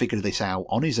able to figure this out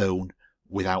on his own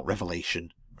without revelation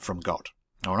from God.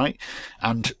 Alright?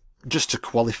 And just to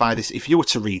qualify this, if you were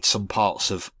to read some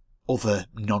parts of other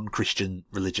non-Christian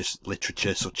religious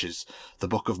literature, such as the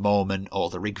Book of Mormon or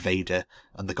the Rig Veda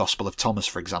and the Gospel of Thomas,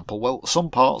 for example, well, some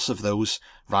parts of those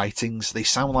writings, they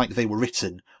sound like they were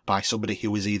written by somebody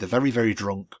who was either very, very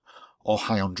drunk or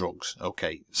high on drugs.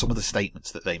 Okay, some of the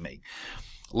statements that they make.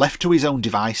 Left to his own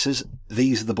devices,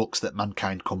 these are the books that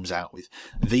mankind comes out with.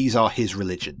 These are his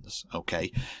religions,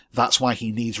 okay? That's why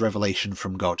he needs revelation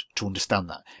from God to understand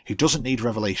that. He doesn't need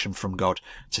revelation from God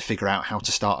to figure out how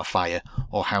to start a fire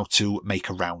or how to make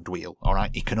a round wheel,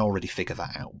 alright? He can already figure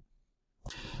that out.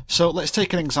 So let's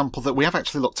take an example that we have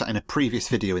actually looked at in a previous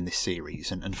video in this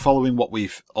series, and following what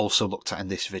we've also looked at in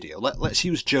this video, let's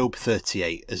use Job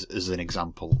 38 as an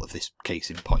example of this case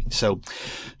in point. So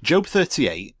Job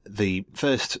 38, the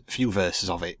first few verses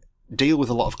of it, deal with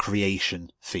a lot of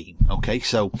creation theme. Okay,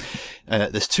 so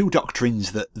there's two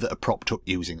doctrines that are propped up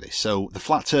using this. So the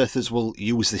flat earthers will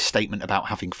use this statement about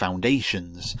having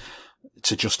foundations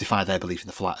to justify their belief in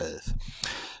the flat earth.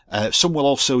 Some will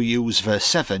also use verse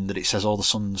 7, that it says all the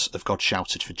sons of God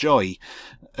shouted for joy,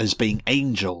 as being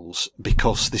angels,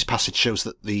 because this passage shows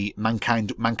that the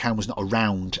mankind was not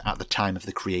around at the time of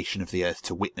the creation of the earth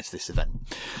to witness this event.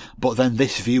 But then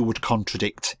this view would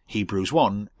contradict Hebrews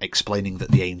 1, explaining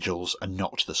that the angels are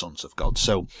not the sons of God.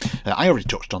 So I already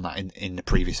touched on that in the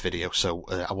previous video, so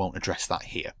I won't address that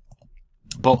here.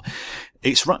 But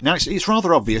it's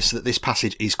rather obvious that this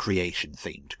passage is creation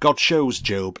themed. God shows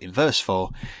Job in verse 4,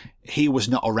 he was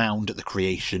not around at the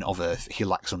creation of earth, he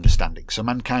lacks understanding. So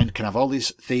mankind can have all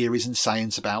these theories and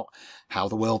science about how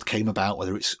the world came about,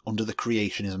 whether it's under the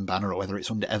creationism banner or whether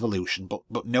it's under evolution,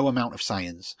 but no amount of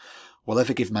science will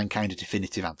ever give mankind a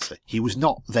definitive answer. He was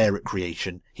not there at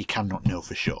creation, he cannot know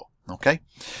for sure. Okay?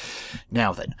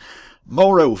 Now then,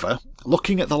 moreover,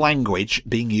 looking at the language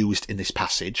being used in this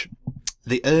passage,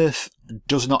 the earth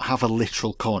does not have a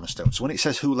literal cornerstone. So when it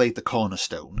says who laid the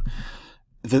cornerstone,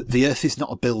 the earth is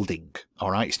not a building,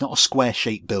 alright? It's not a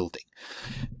square-shaped building,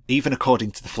 even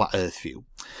according to the flat earth view.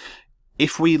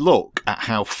 If we look at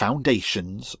how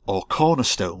foundations or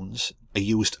cornerstones are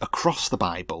used across the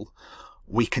Bible,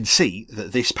 we can see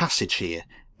that this passage here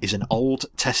is an Old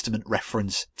Testament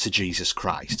reference to Jesus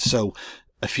Christ. So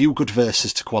a few good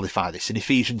verses to qualify this. In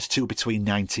Ephesians 2 between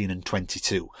 19 and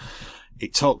 22.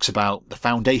 It talks about the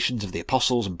foundations of the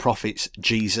apostles and prophets,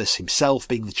 Jesus himself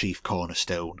being the chief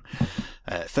cornerstone.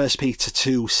 1 Peter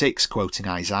 2:6, quoting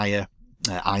Isaiah,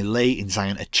 I lay in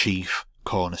Zion a chief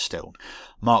cornerstone.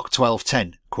 Mark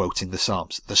 12:10, quoting the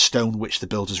Psalms, the stone which the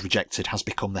builders rejected has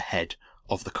become the head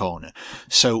of the corner.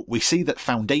 So we see that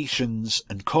foundations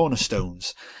and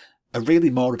cornerstones are really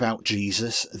more about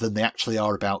Jesus than they actually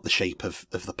are about the shape of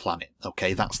the planet.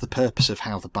 Okay, that's the purpose of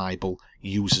how the Bible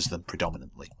uses them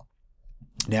predominantly.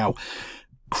 Now,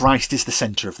 Christ is the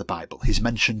centre of the Bible. He's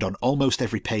mentioned on almost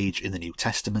every page in the New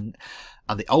Testament,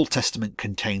 and the Old Testament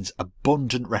contains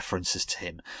abundant references to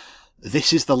him.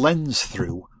 This is the lens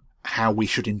through how we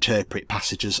should interpret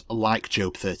passages like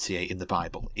Job 38 in the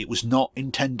Bible. It was not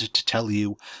intended to tell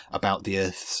you about the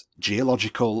Earth's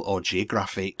geological or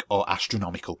geographic or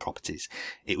astronomical properties.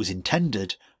 It was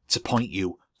intended to point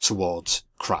you towards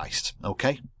Christ.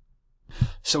 Okay?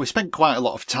 So we spent quite a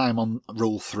lot of time on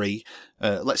Rule 3.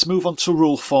 Let's move on to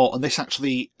Rule 4, and this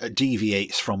actually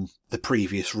deviates from the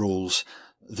previous rules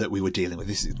that we were dealing with.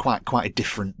 This is quite a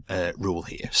different rule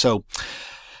here. So,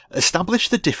 establish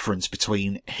the difference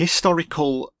between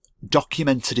historical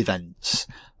documented events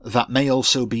that may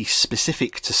also be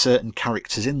specific to certain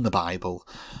characters in the Bible,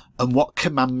 and what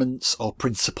commandments or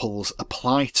principles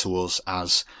apply to us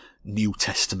as New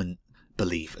Testament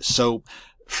believers. So,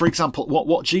 for example,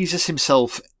 what Jesus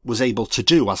himself was able to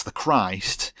do as the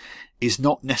Christ is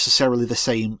not necessarily the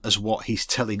same as what he's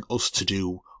telling us to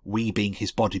do, we being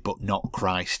his body but not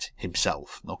Christ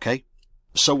himself, okay?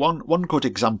 So one good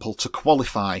example to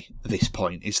qualify this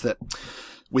point is that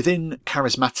within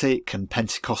charismatic and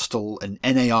Pentecostal and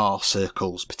NAR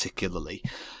circles particularly,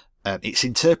 it's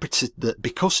interpreted that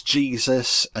because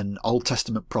Jesus and Old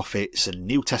Testament prophets and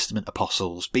New Testament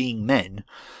apostles, being men,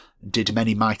 did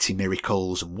many mighty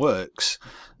miracles and works,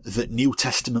 that New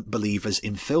Testament believers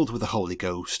infilled with the Holy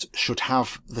Ghost should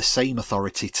have the same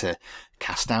authority to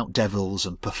cast out devils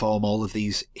and perform all of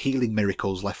these healing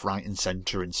miracles left, right and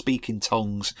centre, and speak in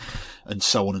tongues, and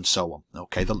so on and so on.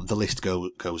 Okay, the list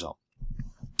goes on.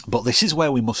 But this is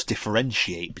where we must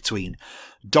differentiate between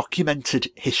documented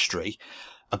history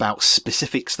about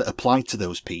specifics that applied to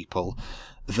those people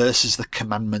versus the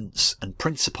commandments and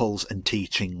principles and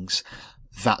teachings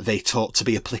that they taught to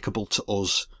be applicable to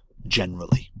us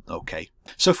generally. Okay,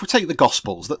 so if we take the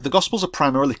Gospels, the Gospels are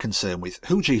primarily concerned with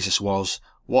who Jesus was,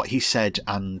 what he said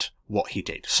and what he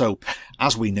did. So,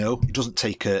 as we know, it doesn't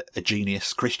take a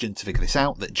genius Christian to figure this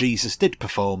out, that Jesus did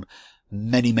perform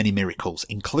many, many miracles,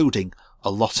 including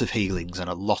a lot of healings and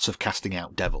a lot of casting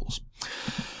out devils.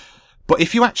 But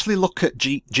if you actually look at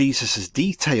Jesus'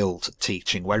 detailed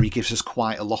teaching, where he gives us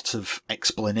quite a lot of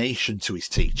explanation to his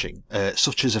teaching,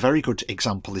 such as a very good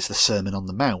example is the Sermon on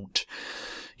the Mount,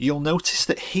 you'll notice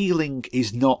that healing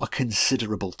is not a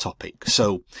considerable topic.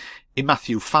 So in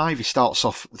Matthew 5, he starts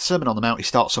off, the Sermon on the Mount, he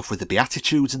starts off with the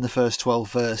Beatitudes in the first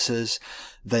 12 verses.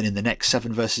 Then in the next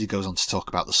 7 verses, he goes on to talk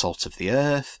about the salt of the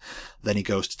earth. Then he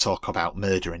goes to talk about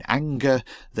murder and anger.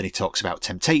 Then he talks about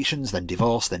temptations, then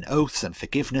divorce, then oaths, then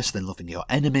forgiveness, then loving your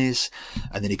enemies.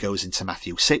 And then he goes into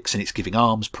Matthew 6, and it's giving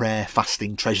alms, prayer,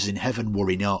 fasting, treasures in heaven,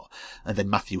 worry not. And then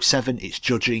Matthew 7, it's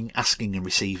judging, asking and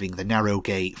receiving, the narrow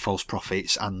gate, false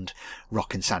prophets, and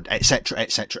rock and sand, etc.,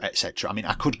 etc., etc. I mean,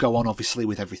 I could go on, obviously,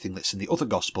 with everything that's in the other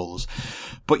Gospels,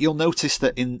 but you'll notice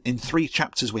that in 3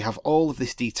 chapters we have all of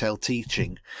this detailed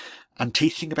teaching, and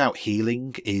teaching about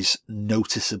healing is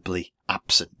noticeably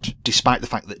absent, despite the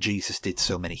fact that Jesus did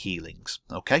so many healings.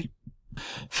 Okay?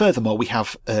 Furthermore, we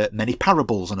have many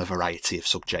parables on a variety of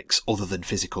subjects other than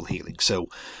physical healing. So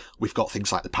we've got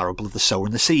things like the parable of the sower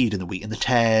and the seed, and the wheat and the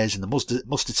tares, and the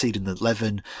mustard seed and the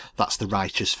leaven. That's the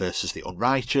righteous versus the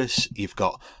unrighteous. You've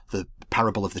got the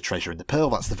parable of the treasure and the pearl.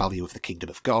 That's the value of the kingdom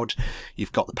of God.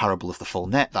 You've got the parable of the full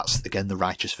net. That's, again, the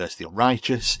righteous versus the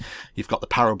unrighteous. You've got the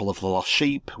parable of the lost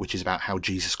sheep, which is about how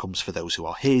Jesus comes for those who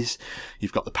are his.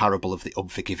 You've got the parable of the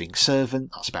unforgiving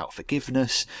servant. That's about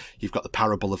forgiveness. You've got the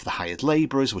parable of the hired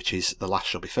labourers, which is the last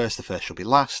shall be first, the first shall be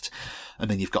last.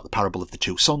 And then you've got the parable of the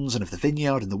 2 sons and of the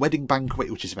vineyard and the wedding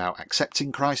banquet, which is about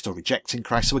accepting Christ or rejecting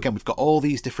Christ. So again, we've got all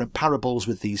these different parables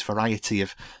with these variety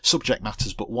of subject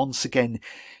matters, but once again,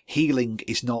 healing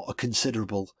is not a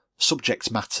considerable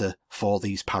subject matter for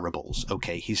these parables.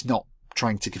 Okay, he's not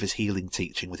trying to give us healing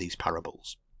teaching with these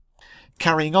parables.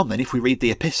 Carrying on then, if we read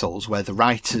the epistles, where the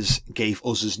writers gave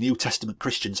us as New Testament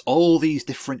Christians all these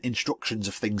different instructions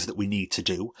of things that we need to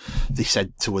do. They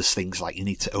said to us things like, you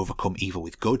need to overcome evil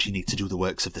with good, you need to do the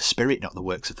works of the Spirit, not the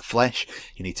works of the flesh,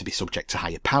 you need to be subject to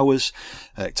higher powers.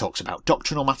 It talks about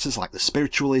doctrinal matters like the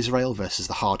spiritual Israel versus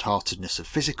the hard-heartedness of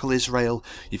physical Israel.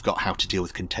 You've got how to deal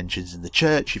with contentions in the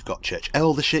church, you've got church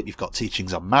eldership, you've got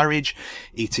teachings on marriage,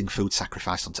 eating food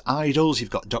sacrificed unto idols,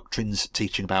 you've got doctrines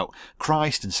teaching about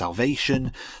Christ and salvation,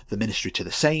 the ministry to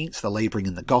the saints, the labouring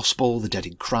in the gospel, the dead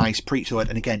in Christ, preach the word,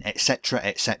 and again, etc.,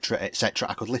 etc., etc.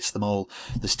 I could list them all.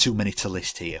 There's too many to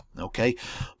list here, okay?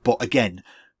 But again,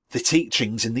 the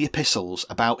teachings in the epistles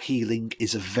about healing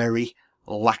is a very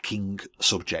lacking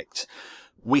subject.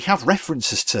 We have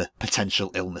references to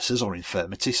potential illnesses or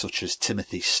infirmities, such as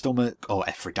Timothy's stomach or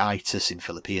Ephroditus in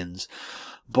Philippians,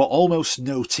 but almost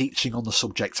no teaching on the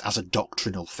subject as a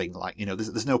doctrinal thing. Like, you know,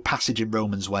 there's no passage in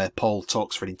Romans where Paul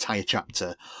talks for an entire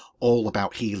chapter all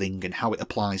about healing and how it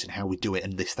applies and how we do it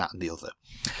and this, that and the other.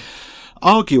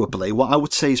 Arguably, what I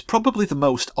would say is probably the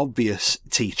most obvious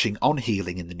teaching on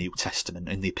healing in the New Testament,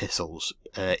 in the epistles,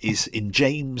 is in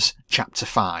James chapter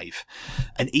 5.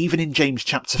 And even in James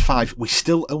chapter 5, we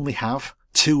still only have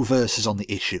 2 verses on the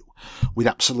issue, with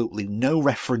absolutely no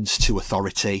reference to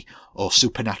authority or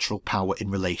supernatural power in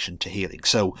relation to healing.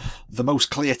 So the most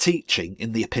clear teaching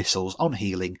in the epistles on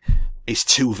healing is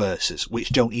 2 verses, which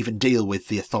don't even deal with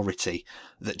the authority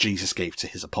that Jesus gave to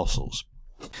his apostles.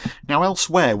 Now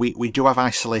elsewhere we do have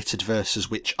isolated verses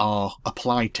which are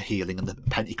applied to healing, and the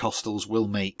Pentecostals will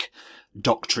make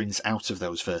doctrines out of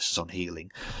those verses on healing,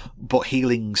 but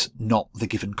healing's not the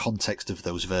given context of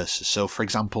those verses. So for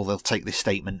example, they'll take this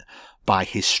statement, by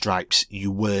his stripes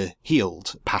you were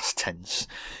healed, past tense,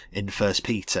 in 1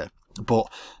 Peter.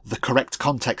 But the correct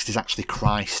context is actually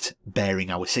Christ bearing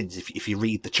our sins. If you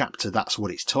read the chapter, that's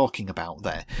what it's talking about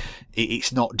there.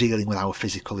 It's not dealing with our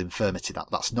physical infirmity.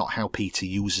 That's not how Peter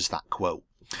uses that quote.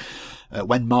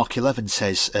 When Mark 11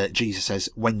 says, Jesus says,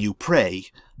 when you pray,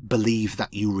 believe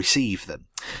that you receive them.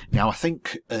 Now, I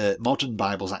think modern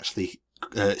Bibles actually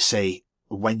say,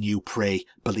 when you pray,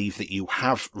 believe that you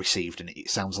have received, and it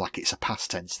sounds like it's a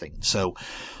past tense thing. So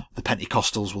the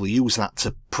Pentecostals will use that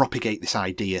to propagate this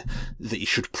idea that you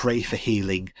should pray for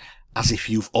healing as if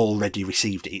you've already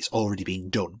received it. It's already been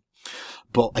done.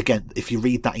 But again, if you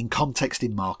read that in context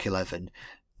in Mark 11,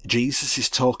 Jesus is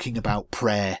talking about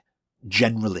prayer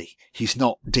generally. He's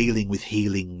not dealing with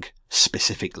healing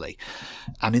specifically.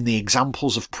 And in the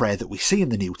examples of prayer that we see in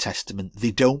the New Testament,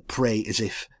 they don't pray as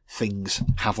if things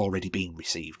have already been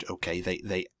received. Okay,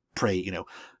 they pray, you know,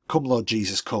 come Lord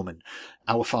Jesus, come, and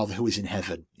our Father who is in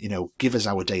heaven, you know, give us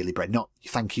our daily bread. Not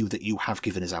thank you that you have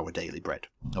given us our daily bread.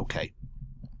 Okay.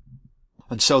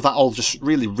 And so that all just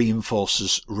really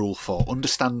reinforces Rule 4.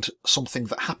 Understand something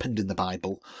that happened in the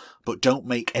Bible, but don't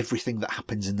make everything that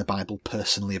happens in the Bible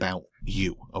personally about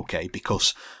you, okay?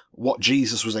 Because what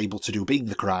Jesus was able to do, being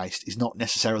the Christ, is not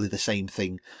necessarily the same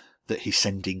thing that he's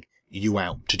sending you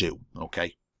out to do,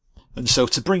 okay? And so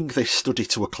to bring this study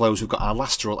to a close, we've got our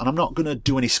last rule, and I'm not going to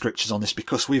do any scriptures on this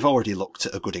because we've already looked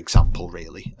at a good example,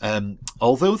 really.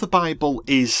 Although the Bible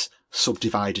is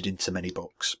subdivided into many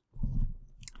books,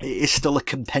 it is still a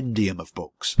compendium of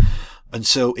books, and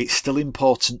so it's still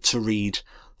important to read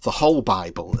the whole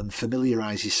Bible and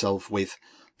familiarise yourself with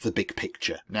the big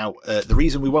picture. Now, the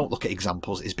reason we won't look at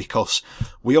examples is because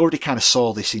we already kind of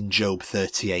saw this in Job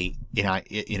 38,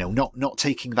 you know, not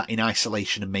taking that in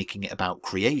isolation and making it about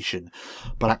creation,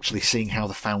 but actually seeing how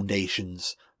the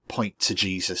foundations point to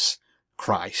Jesus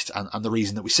Christ. And the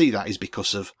reason that we see that is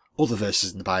because of other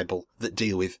verses in the Bible that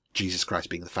deal with Jesus Christ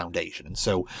being the foundation. And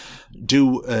so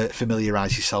do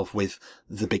familiarise yourself with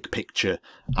the big picture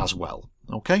as well.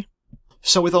 Okay?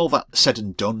 So with all that said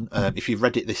and done, if you've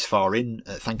read it this far in,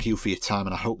 thank you for your time,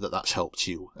 and I hope that that's helped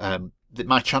you.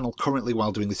 My channel currently,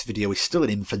 while doing this video, is still in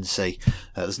infancy.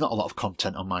 There's not a lot of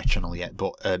content on my channel yet,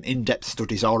 but in-depth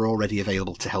studies are already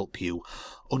available to help you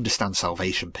understand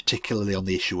salvation, particularly on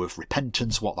the issue of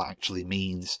repentance, what that actually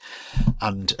means,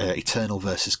 and eternal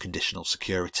versus conditional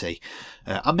security.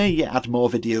 I may yet add more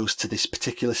videos to this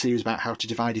particular series about how to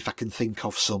divide if I can think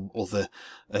of some other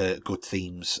good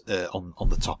themes on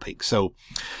the topic. So,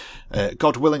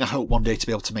 God willing, I hope one day to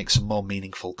be able to make some more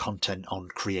meaningful content on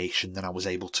creation than I was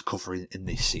able to cover in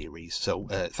this series. So,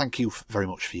 thank you very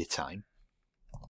much for your time.